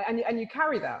and you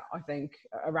carry that, I think,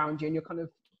 around you, and you're kind of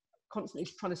constantly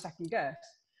trying to second guess.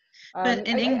 But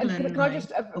in England, can I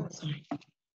just? I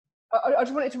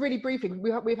just wanted to really briefly.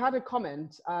 We've had a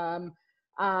comment, and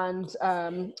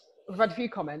we've had a few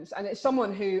comments, and it's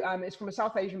someone who is from a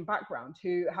South Asian background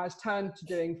who has turned to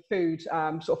doing food,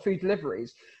 sort of food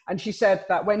deliveries. And she said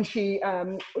that when she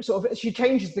she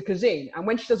changes the cuisine, and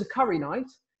when she does a curry night,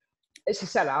 it's a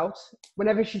sellout.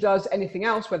 Whenever she does anything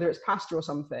else, whether it's pasta or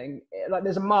something, like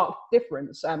there's a marked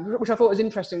difference, which I thought was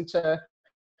interesting to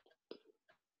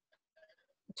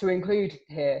include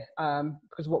here,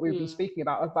 because what we've been speaking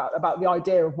about the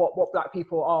idea of what black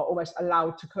people are almost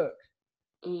allowed to cook.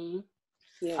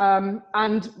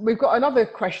 And we've got another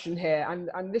question here,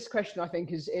 and this question I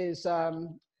think is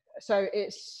so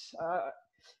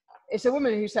it's a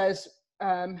woman who says,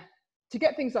 to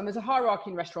get things done, there's a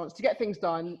hierarchy in restaurants. To get things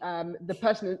done, the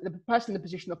person in the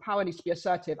position of power needs to be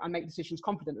assertive and make decisions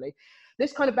confidently.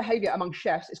 This kind of behavior among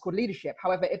chefs is called leadership.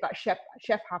 However, if that chef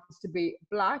happens to be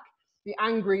black, the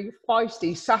angry,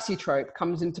 feisty, sassy trope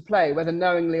comes into play, whether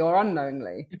knowingly or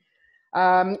unknowingly.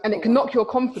 And it can knock your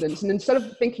confidence. And instead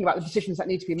of thinking about the decisions that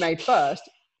need to be made first,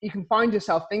 you can find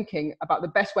yourself thinking about the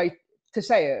best way to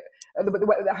say it,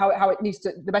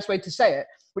 the best way to say it,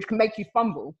 which can make you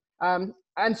fumble.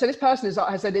 And so this person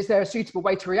has said, is there a suitable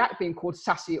way to react being called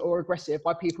sassy or aggressive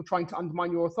by people trying to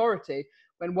undermine your authority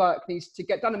when work needs to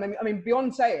get done? I mean,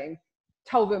 beyond saying,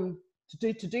 tell them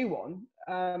to do one,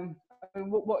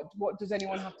 what does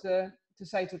anyone have to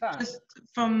say to that? Just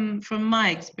from my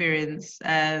experience,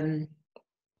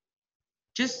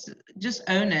 just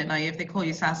own it. Like if they call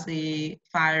you sassy,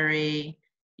 fiery,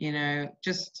 you know,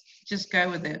 just go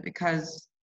with it, because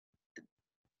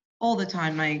all the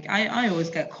time, like I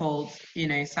always get called, you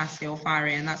know, sassy or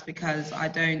fiery, and that's because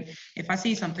if I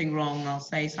see something wrong, I'll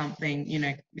say something, you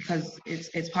know, because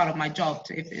it's part of my job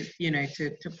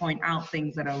to point out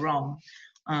things that are wrong.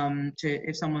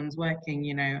 If someone's working,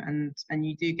 you know, and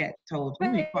you do get told,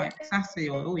 oh, you're quite sassy,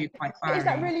 or oh, you're quite fiery. Is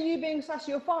that really you being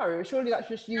sassy or fiery? Surely that's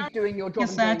just you doing your job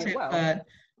and doing it well. But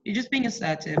you're just being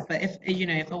assertive. But if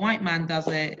a white man does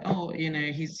it, oh, you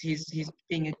know, he's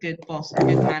being a good boss, a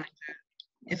good manager.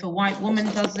 If a white woman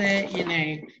does it, you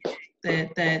know,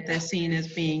 they're seen as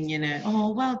being, you know,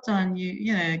 oh, well done,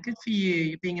 you know, good for you,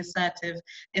 you're being assertive.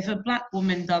 If a black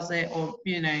woman does it, or,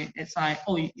 you know, it's like,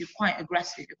 oh, you're quite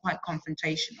aggressive, you're quite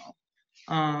confrontational,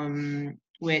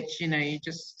 which, you know, you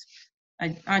just,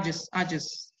 I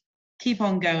just keep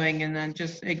on going, and then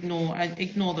just ignore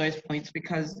those points,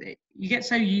 because you get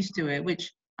so used to it,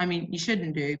 which, I mean, you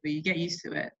shouldn't do, but you get used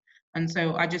to it. And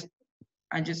so I just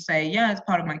say, yeah, it's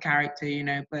part of my character, you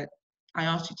know, but I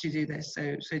asked you to do this,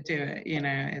 so do it, you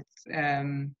know. It's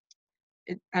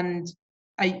and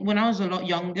when I was a lot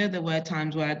younger, there were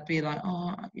times where I'd be like,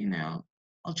 oh, you know,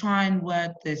 I'll try and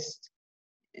word this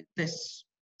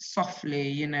softly,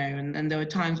 you know, and there were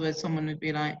times where someone would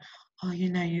be like, oh, you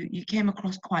know, you came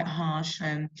across quite harsh,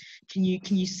 and can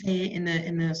you say it in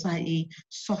a slightly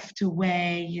softer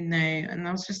way, you know? And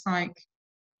I was just like,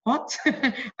 what?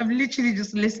 I've literally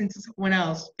just listened to someone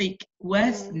else speak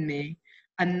worse than me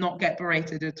and not get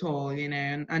berated at all, you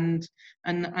know. And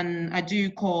I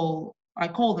call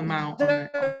them out on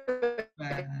it.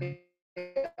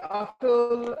 I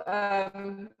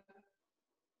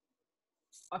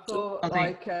feel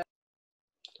like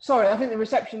sorry, I think the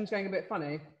reception's going a bit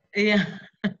funny. Yeah.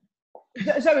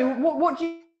 Zoe, what do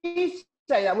you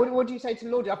say? What do you say to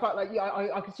Laudy? I felt like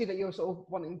I could see that you're sort of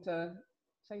wanting to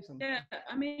say something. Yeah,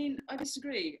 I mean, I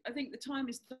disagree. I think the time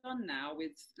is done now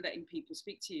with letting people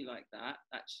speak to you like that.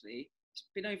 Actually, it's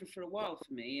been over for a while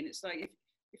for me, and it's like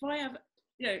if I have,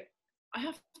 you know, I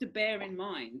have to bear in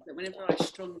mind that whenever I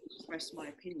strongly express my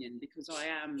opinion, because I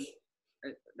am,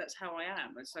 that's how I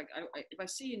am. It's like if I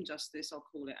see injustice, I'll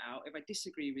call it out. If I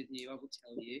disagree with you, I will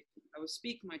tell you. I will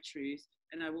speak my truth,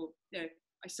 and I will, you know,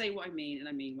 I say what I mean, and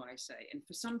I mean what I say. And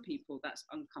for some people, that's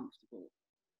uncomfortable.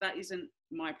 That isn't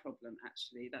my problem,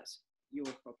 actually. That's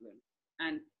your problem.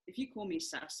 And if you call me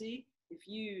sassy, if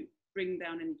you bring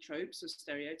down any tropes or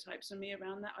stereotypes on me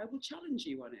around that, I will challenge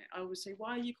you on it. I will say,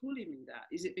 why are you calling me that?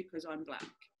 Is it because I'm black?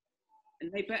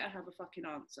 And they better have a fucking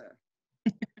answer.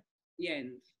 The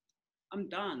end. I'm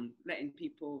done letting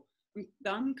people, I'm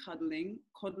done coddling.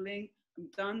 I'm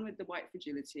done with the white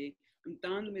fragility. I'm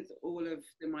done with all of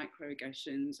the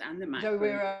microaggressions and the macro.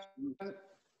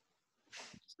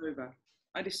 It's over.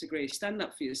 I disagree. Stand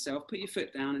up for yourself, put your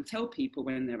foot down, and tell people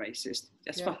when they're racist.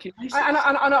 That's fucking racist. And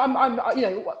I'm, you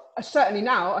know, certainly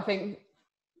now, I think,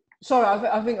 sorry,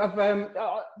 I think I've,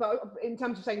 but in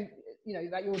terms of saying, you know,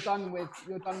 that you're done with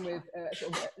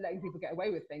sort of letting people get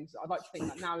away with things, I'd like to think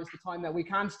that now is the time that we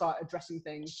can start addressing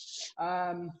things.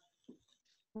 I mean,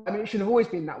 it should have always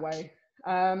been that way.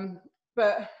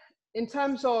 But in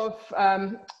terms of,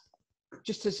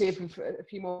 just to see if a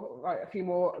few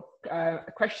more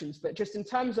questions, but just in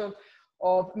terms of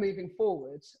moving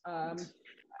forward,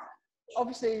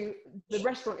 obviously the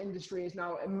restaurant industry is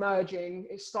now emerging.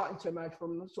 It's starting to emerge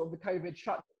from sort of the COVID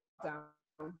shutdown.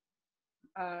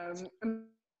 I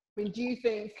mean, do you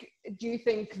think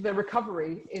the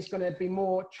recovery is going to be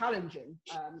more challenging,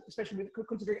 especially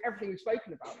considering everything we've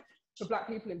spoken about for Black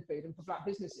people in food and for Black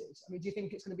businesses? I mean, do you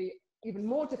think it's going to be even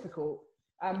more difficult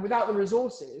without the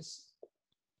resources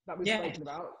that we've spoken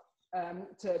about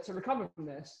to recover from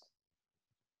this?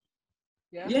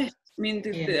 Yeah. Yes, I mean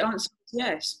the answer is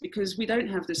yes, because we don't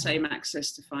have the same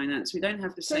access to finance. We don't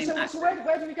have the same. So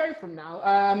where do we go from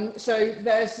now? So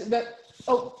there's that.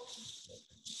 Oh,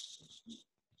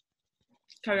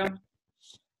 carry on.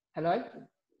 Hello.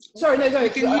 Sorry, no,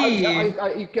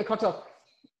 you get cut off.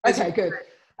 Okay, good.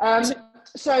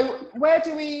 So where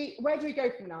do we go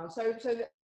from now? So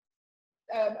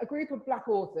a group of Black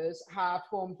authors have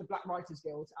formed the Black Writers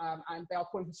Guild, and they are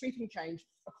calling for sweeping change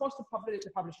across the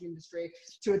publishing industry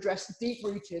to address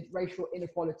deep-rooted racial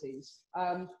inequalities.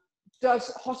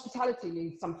 Does hospitality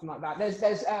need something like that?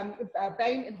 There's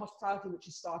BAME in hospitality, which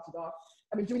has started off.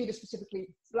 I mean, do we need a specifically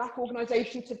Black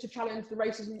organisation to challenge the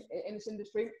racism in this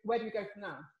industry? Where do we go from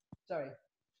now? Sorry.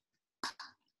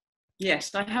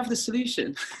 Yes, I have the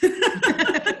solution.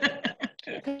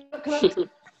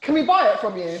 Can we buy it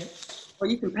from you? Well,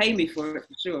 you can pay me for it,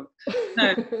 for sure.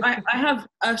 No, I have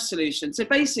a solution. So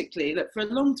basically, look, for a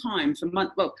long time, for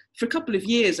a couple of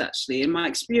years actually, and my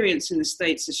experience in the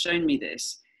States has shown me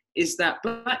this, is that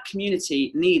Black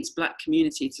community needs Black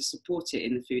community to support it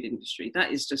in the food industry.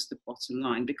 That is just the bottom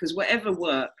line, because whatever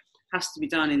work has to be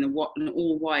done in an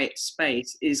all-white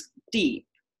space is deep,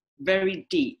 very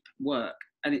deep work,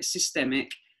 and it's systemic,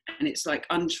 and it's like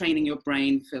untraining your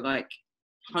brain for like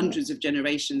hundreds of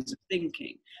generations of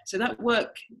thinking. So that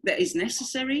work that is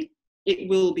necessary, it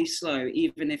will be slow,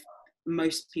 even if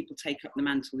most people take up the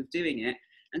mantle of doing it.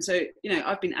 And so, you know,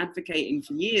 I've been advocating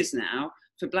for years now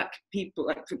for Black people,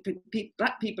 like for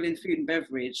Black people in food and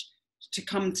beverage, to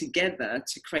come together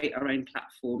to create our own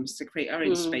platforms, to create our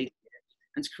own space,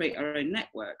 and to create our own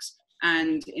networks.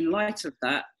 And in light of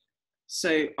that,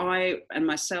 so I and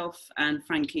myself and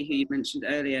Frankie, who you mentioned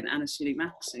earlier, and Anna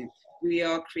Suli-Maxu, we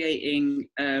are creating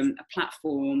a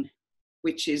platform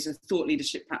which is a thought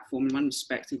leadership platform in one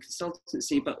respect and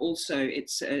consultancy, but also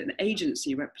it's an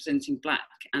agency representing Black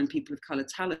and people of colour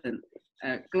talent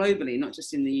globally, not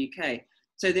just in the UK.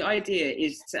 So the idea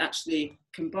is to actually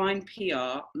combine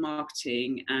PR,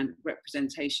 marketing and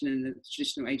representation in the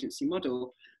traditional agency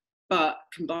model, but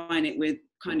combine it with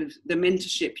kind of the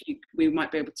mentorship we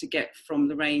might be able to get from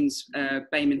Lorraine's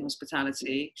Bayman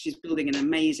Hospitality. She's building an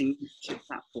amazing mentorship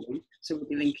platform, so we'll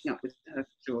be linking up with her for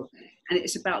sure. And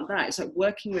it's about that. It's like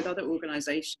working with other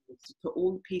organisations to put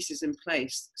all the pieces in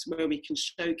place where we can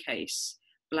showcase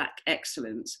Black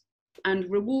excellence and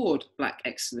reward Black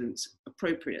excellence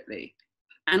appropriately.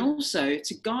 And also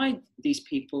to guide these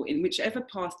people in whichever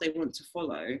path they want to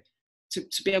follow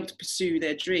to be able to pursue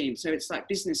their dream. So it's like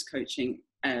business coaching,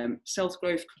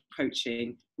 self-growth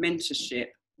coaching, mentorship,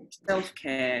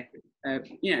 self-care,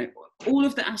 you know, all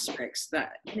of the aspects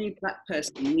that any Black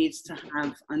person needs to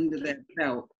have under their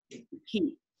belt to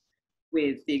compete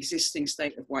with the existing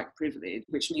state of white privilege,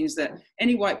 which means that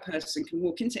any white person can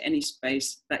walk into any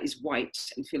space that is white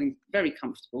and feeling very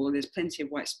comfortable. There's plenty of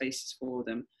white spaces for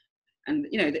them. And,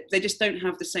 you know, they just don't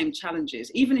have the same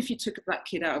challenges. Even if you took a Black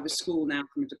kid out of a school now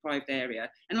from a deprived area,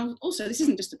 and also this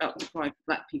isn't just about deprived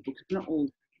Black people, because not all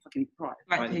fucking deprived,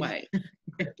 by the way.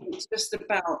 It's just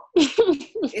about,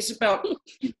 it's about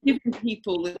giving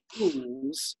people the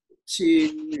tools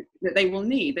that they will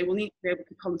need. They will need to be able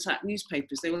to contact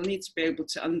newspapers. They will need to be able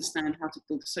to understand how to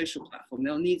build a social platform.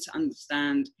 They'll need to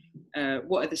understand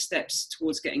what are the steps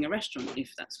towards getting a restaurant,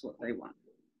 if that's what they want.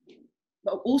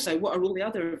 But also, what are all the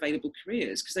other available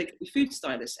careers? Because they could be food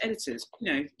stylists, editors,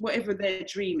 you know, whatever their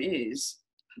dream is,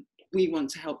 we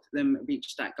want to help them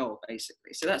reach that goal,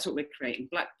 basically. So that's what we're creating,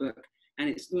 Black Book, and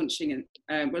it's launching.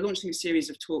 We're launching a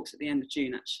series of talks at the end of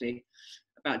June, actually,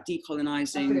 about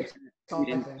decolonising the food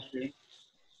industry.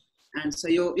 And so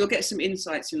you'll get some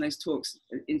insights in those talks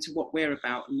into what we're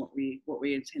about and what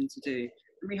we intend to do.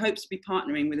 And we hope to be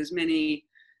partnering with as many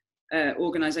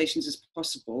organisations as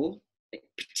possible,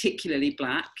 particularly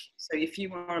Black. So if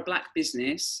you are a Black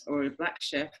business or a Black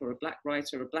chef or a Black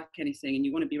writer or a Black anything and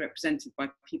you want to be represented by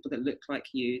people that look like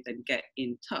you, then get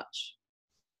in touch.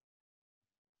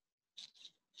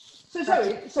 So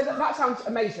Zoe, so that sounds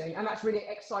amazing and that's really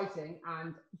exciting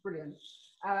and brilliant.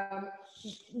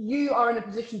 You are in a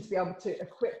position to be able to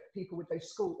equip people with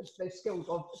those skills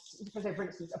of, for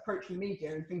instance, approaching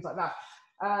media and things like that.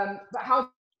 But how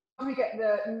do we get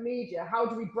the media? How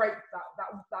do we break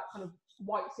that kind of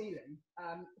white ceiling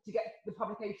to get the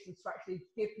publications to actually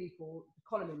give people the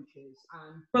column inches?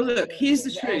 And well, look, here's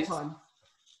the truth.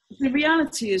 The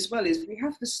reality as well is we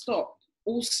have to stop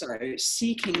also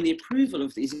seeking the approval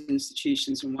of these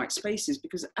institutions and white spaces,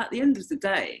 because at the end of the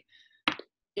day,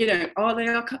 you know,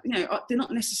 they're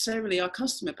not necessarily our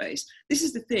customer base. This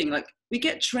is the thing, like, we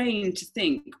get trained to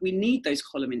think we need those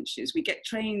column inches. We get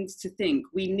trained to think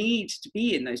we need to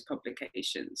be in those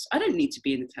publications. I don't need to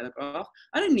be in the Telegraph.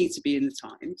 I don't need to be in the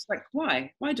Times. Like,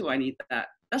 why? Why do I need that?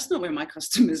 That's not where my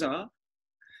customers are.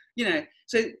 You know,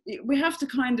 so we have to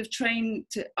kind of train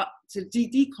to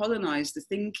decolonize the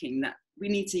thinking that we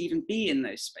need to even be in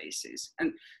those spaces.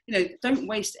 And, you know, don't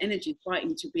waste energy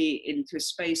fighting to be into a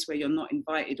space where you're not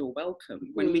invited or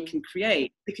welcome, when we can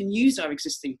use our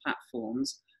existing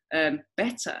platforms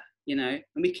better, you know,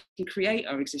 and we can create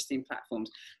our existing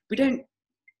platforms.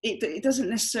 It doesn't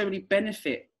necessarily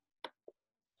benefit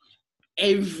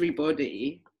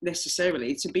everybody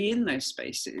necessarily to be in those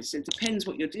spaces. It depends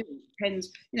what you're doing. It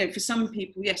depends, you know, for some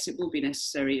people, yes, it will be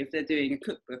necessary if they're doing a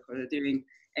cookbook or they're doing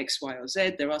X, Y, or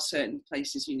Z. There are certain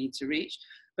places you need to reach,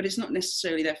 but it's not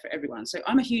necessarily there for everyone. So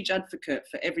I'm a huge advocate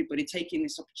for everybody taking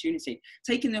this opportunity,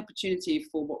 taking the opportunity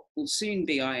for what will soon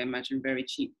be, I imagine, very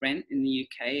cheap rent in the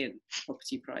UK and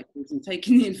property prices, and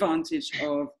taking the advantage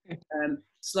of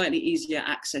slightly easier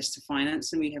access to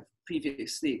finance than we have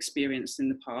previously experienced in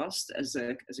the past as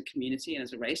a community and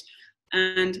as a race,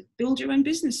 and build your own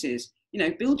businesses, you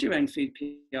know, build your own food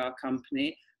PR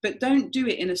company, but don't do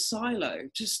it in a silo.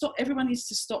 Everyone needs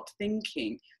to stop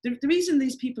thinking. The reason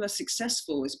these people are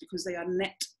successful is because they are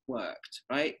networked,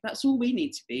 right? That's all we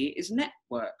need to be, is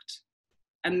networked.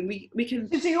 And we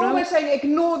can... So you're almost saying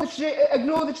ignore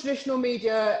the traditional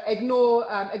media,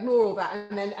 ignore all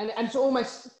that, and so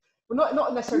almost... We're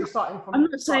not necessarily starting from... I'm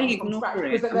not saying ignore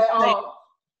it.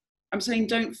 I'm saying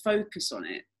don't focus on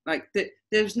it. Like,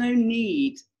 there's no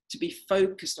need to be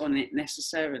focused on it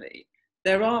necessarily.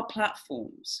 There are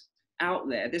platforms, out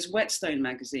there. There's Whetstone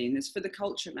magazine, there's For the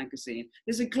Culture magazine.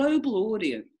 There's a global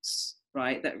audience,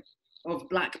 right, that of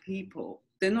Black people.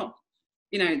 They're not,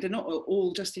 you know, they're not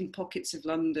all just in pockets of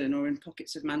London or in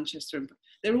pockets of Manchester.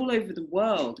 They're all over the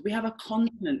world. We have a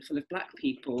continent full of Black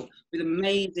people with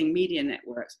amazing media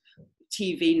networks,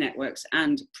 TV networks,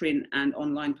 and print and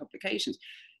online publications.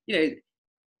 You know,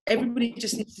 everybody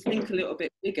just needs to think a little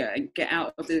bit bigger and get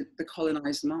out of the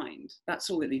colonized mind. That's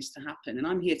all that needs to happen. And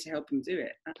I'm here to help them do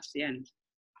it. That's the end.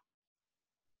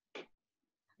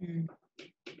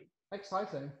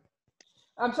 Exciting.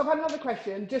 So I've had another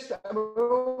question, just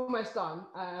we're almost done,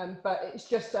 but it's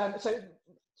just, so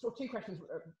sort of two questions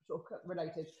sort of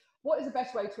related. What is the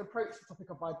best way to approach the topic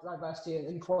of diversity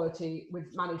and equality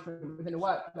with management within a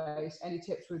workplace? Any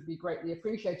tips would be greatly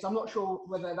appreciated. So I'm not sure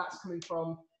whether that's coming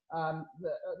from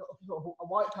sort of a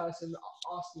white person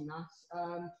asking us,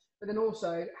 but then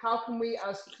also, how can we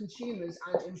as consumers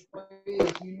and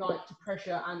employees unite to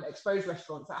pressure and expose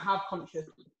restaurants that have conscious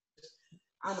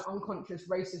and unconscious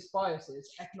racist biases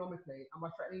economically and by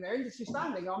threatening their industry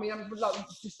standing? I mean, I'm like,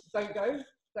 just don't go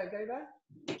there.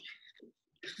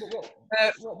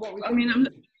 I mean,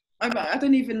 I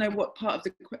don't even know what part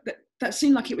of that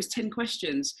seemed like it was 10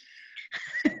 questions.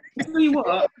 I'll tell you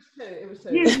what. It was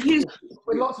two.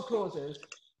 With lots of clauses.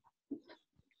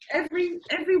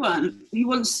 Everyone who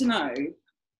wants to know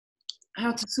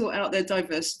how to sort out their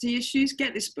diversity issues,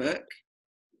 get this book,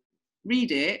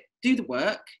 read it, do the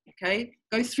work, okay?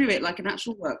 Go through it like an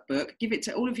actual workbook, give it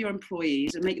to all of your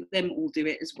employees and make them all do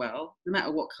it as well, no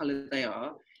matter what colour they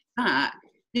are.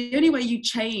 The only way you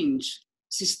change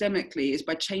systemically is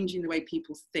by changing the way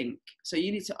people think. So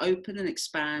you need to open and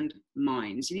expand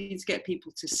minds. You need to get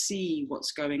people to see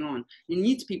what's going on. You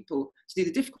need people to do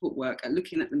the difficult work at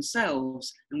looking at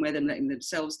themselves and where they're letting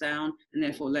themselves down and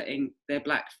therefore letting their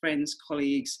Black friends,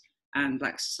 colleagues and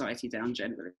Black society down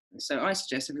generally. So I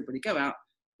suggest everybody go out,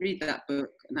 read that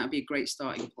book, and that would be a great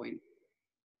starting point.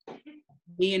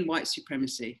 Me and White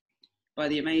Supremacy by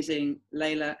the amazing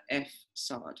Layla F.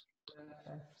 Saad.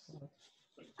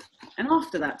 And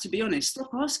after that, to be honest,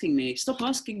 stop asking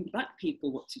Black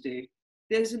people what to do.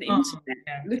 There's an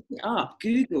internet, look it up,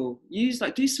 Google,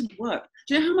 do some work.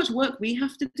 Do you know how much work we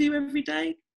have to do every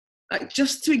day? Like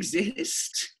just to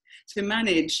exist, to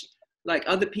manage like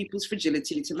other people's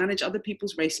fragility, to manage other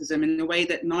people's racism in a way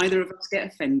that neither of us get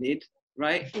offended,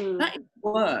 right? That is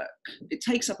work. It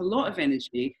takes up a lot of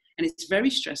energy and it's very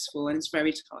stressful and it's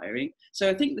very tiring. So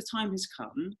I think the time has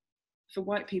come for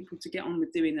white people to get on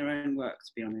with doing their own work,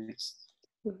 to be honest.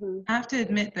 I have to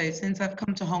admit though, since I've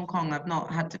come to Hong Kong, I've not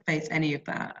had to face any of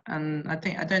that. And I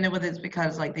don't know whether it's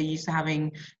because like they're used to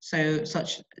having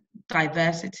such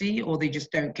diversity or they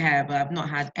just don't care, but I've not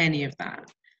had any of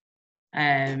that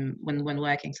when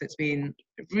working. So it's been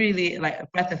really like a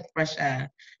breath of fresh air.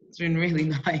 It's been really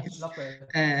nice. Lovely.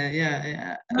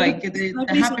 Yeah. Like they're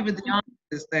happy with the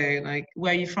answers though. Like,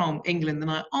 where are you from? England. They're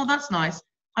like, oh, that's nice.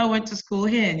 I went to school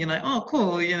here. And you're like, oh,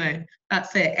 cool. You know,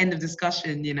 that's it. End of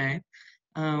discussion. You know.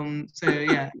 So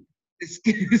yeah, it's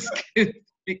good.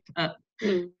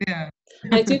 Yeah.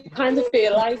 I do kind of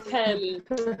feel like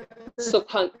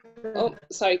oh,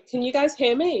 sorry. Can you guys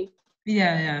hear me?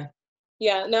 Yeah.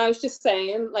 Yeah. No, I was just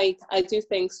saying, like, I do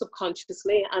think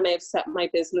subconsciously I may have set my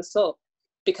business up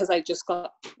because I just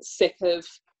got sick of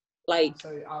like,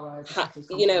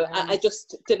 I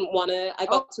just didn't want to. I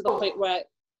got to the point where,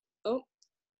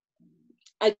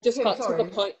 I just got to the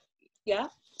point. Yeah.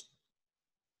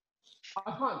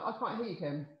 I can't hear you,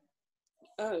 Kim.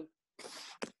 Oh.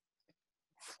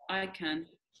 I can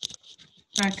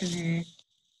hear you.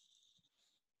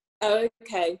 Oh,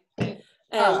 okay.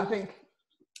 I think,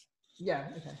 yeah,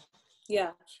 okay.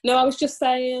 Yeah. No, I was just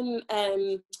saying,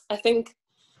 I think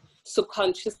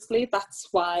subconsciously that's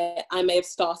why I may have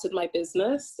started my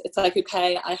business. It's like,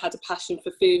 okay, I had a passion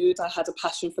for food, I had a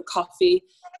passion for coffee,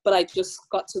 but I just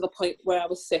got to the point where I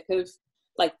was sick of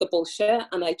like the bullshit,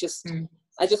 and I just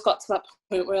got to that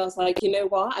point where I was like, you know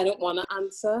what? I don't want to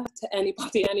answer to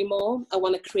anybody anymore. I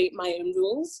want to create my own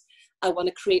rules. I want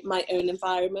to create my own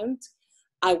environment.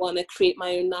 I want to create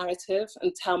my own narrative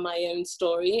and tell my own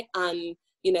story and,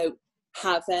 you know,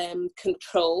 have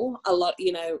control a lot,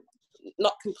 you know,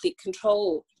 not complete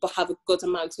control, but have a good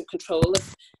amount of control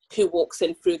of who walks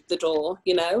in through the door,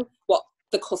 you know, what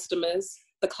the customers,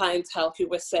 the clientele who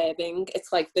we're serving.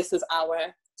 It's like, this is our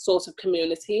sort of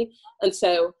community. And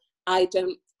so I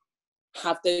don't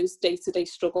have those day-to-day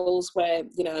struggles where,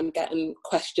 you know, I'm getting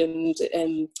questioned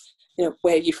and, you know,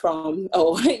 where are you from?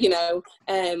 Or, you know,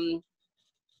 I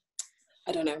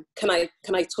don't know, can I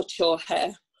touch your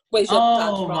hair? Where's your dad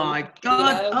from? Oh my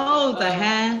God, you know? The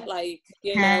hair. Like,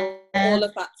 you hair. know. all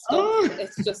of that stuff.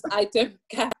 It's just, I don't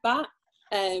get that.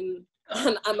 And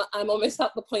I'm almost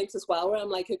at the point as well where I'm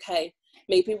like, okay,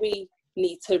 maybe we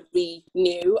need to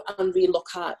renew and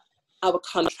relook at our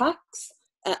contracts,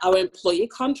 our employee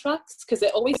contracts, because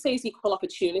it always says equal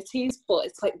opportunities, but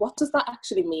it's like, what does that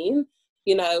actually mean?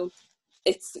 You know,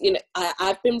 it's, you know,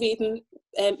 I've been reading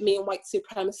Me and White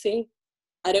Supremacy.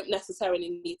 I don't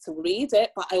necessarily need to read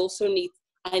it, but I also need,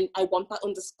 I want that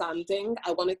understanding.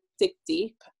 I want to dig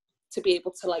deep to be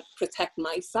able to like protect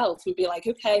myself and be like,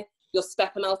 okay, you're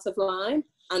stepping out of line,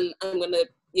 and I'm going to,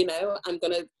 you know, I'm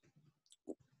going to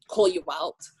call you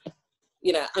out.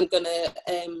 You know, I'm going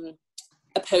to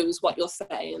oppose what you're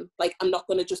saying. Like, I'm not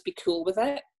going to just be cool with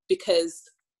it because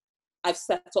I've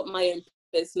set up my own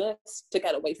business to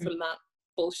get away from that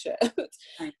bullshit.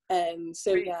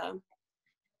 So yeah.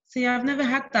 See, I've never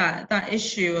had that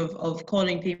issue of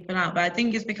calling people out, but I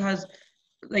think it's because,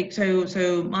 like,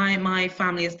 so my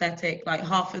family aesthetic, like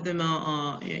half of them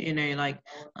are you know, like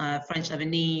French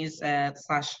Lebanese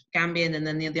 / Gambian, and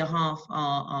then the other half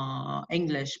are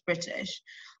English British,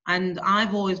 and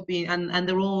I've always been, and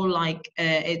they're all like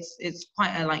it's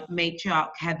quite a like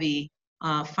matriarch heavy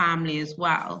family as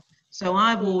well. So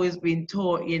I've always been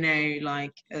taught, you know,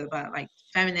 like about like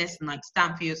feminists and like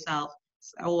stand for yourself.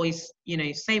 Always, you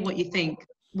know, say what you think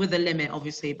with a limit,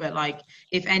 obviously, but like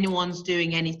if anyone's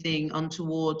doing anything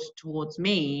untoward towards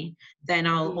me, then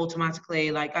I'll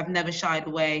automatically, like, I've never shied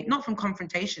away, not from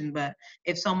confrontation, but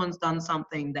if someone's done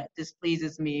something that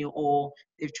displeases me, or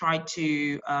they've tried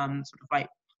to sort of like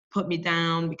put me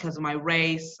down because of my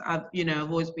race, I've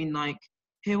always been like,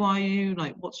 who are you?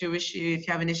 Like, what's your issue? If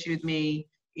you have an issue with me,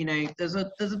 you know, there's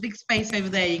a big space over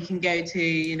there you can go to,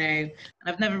 you know. And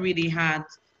I've never really had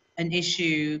an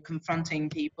issue confronting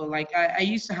people. Like I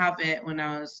used to have it when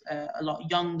I was a lot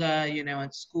younger, you know,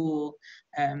 at school.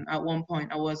 At one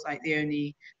point I was like the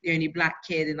only black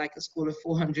kid in like a school of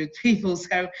 400 people,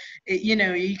 so it, you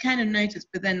know, you kind of notice.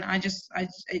 But then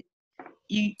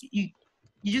you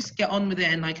just get on with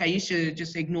it, and like I used to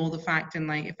just ignore the fact, and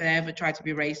like if they ever tried to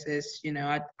be racist, you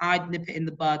know, I'd nip it in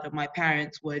the bud, or my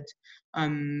parents would.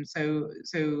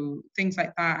 So things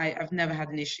like that, I've never had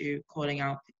an issue calling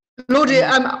out. Laudy,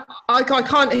 I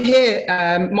can't hear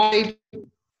my...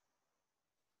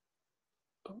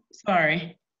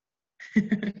 Sorry.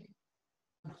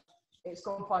 It's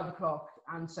gone 5 o'clock,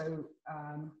 and so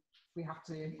we have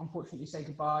to unfortunately say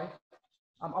goodbye.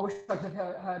 I wish I could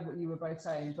have heard what you were both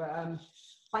saying, but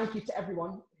thank you to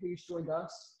everyone who's joined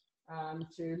us,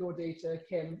 to Laudy, to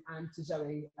Kim, and to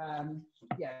Zoe.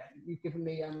 Yeah, you've given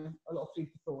me a lot of food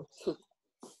for thought.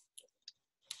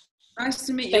 Nice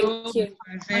to meet you.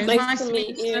 Thank you. Nice to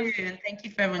meet you. And thank you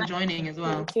for everyone joining as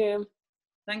well. Thank you.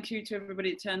 Thank you to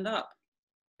everybody that turned up.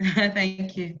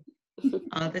 Thank you.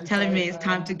 Oh, they're telling me it's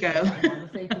time to go. I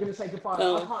think we're going to say goodbye.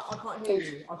 I can't hear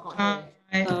you. I can't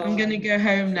hear you. I'm going to go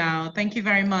home now. Thank you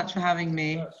very much for having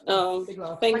me. Oh,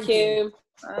 thank you.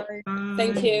 Bye.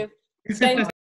 Thank you.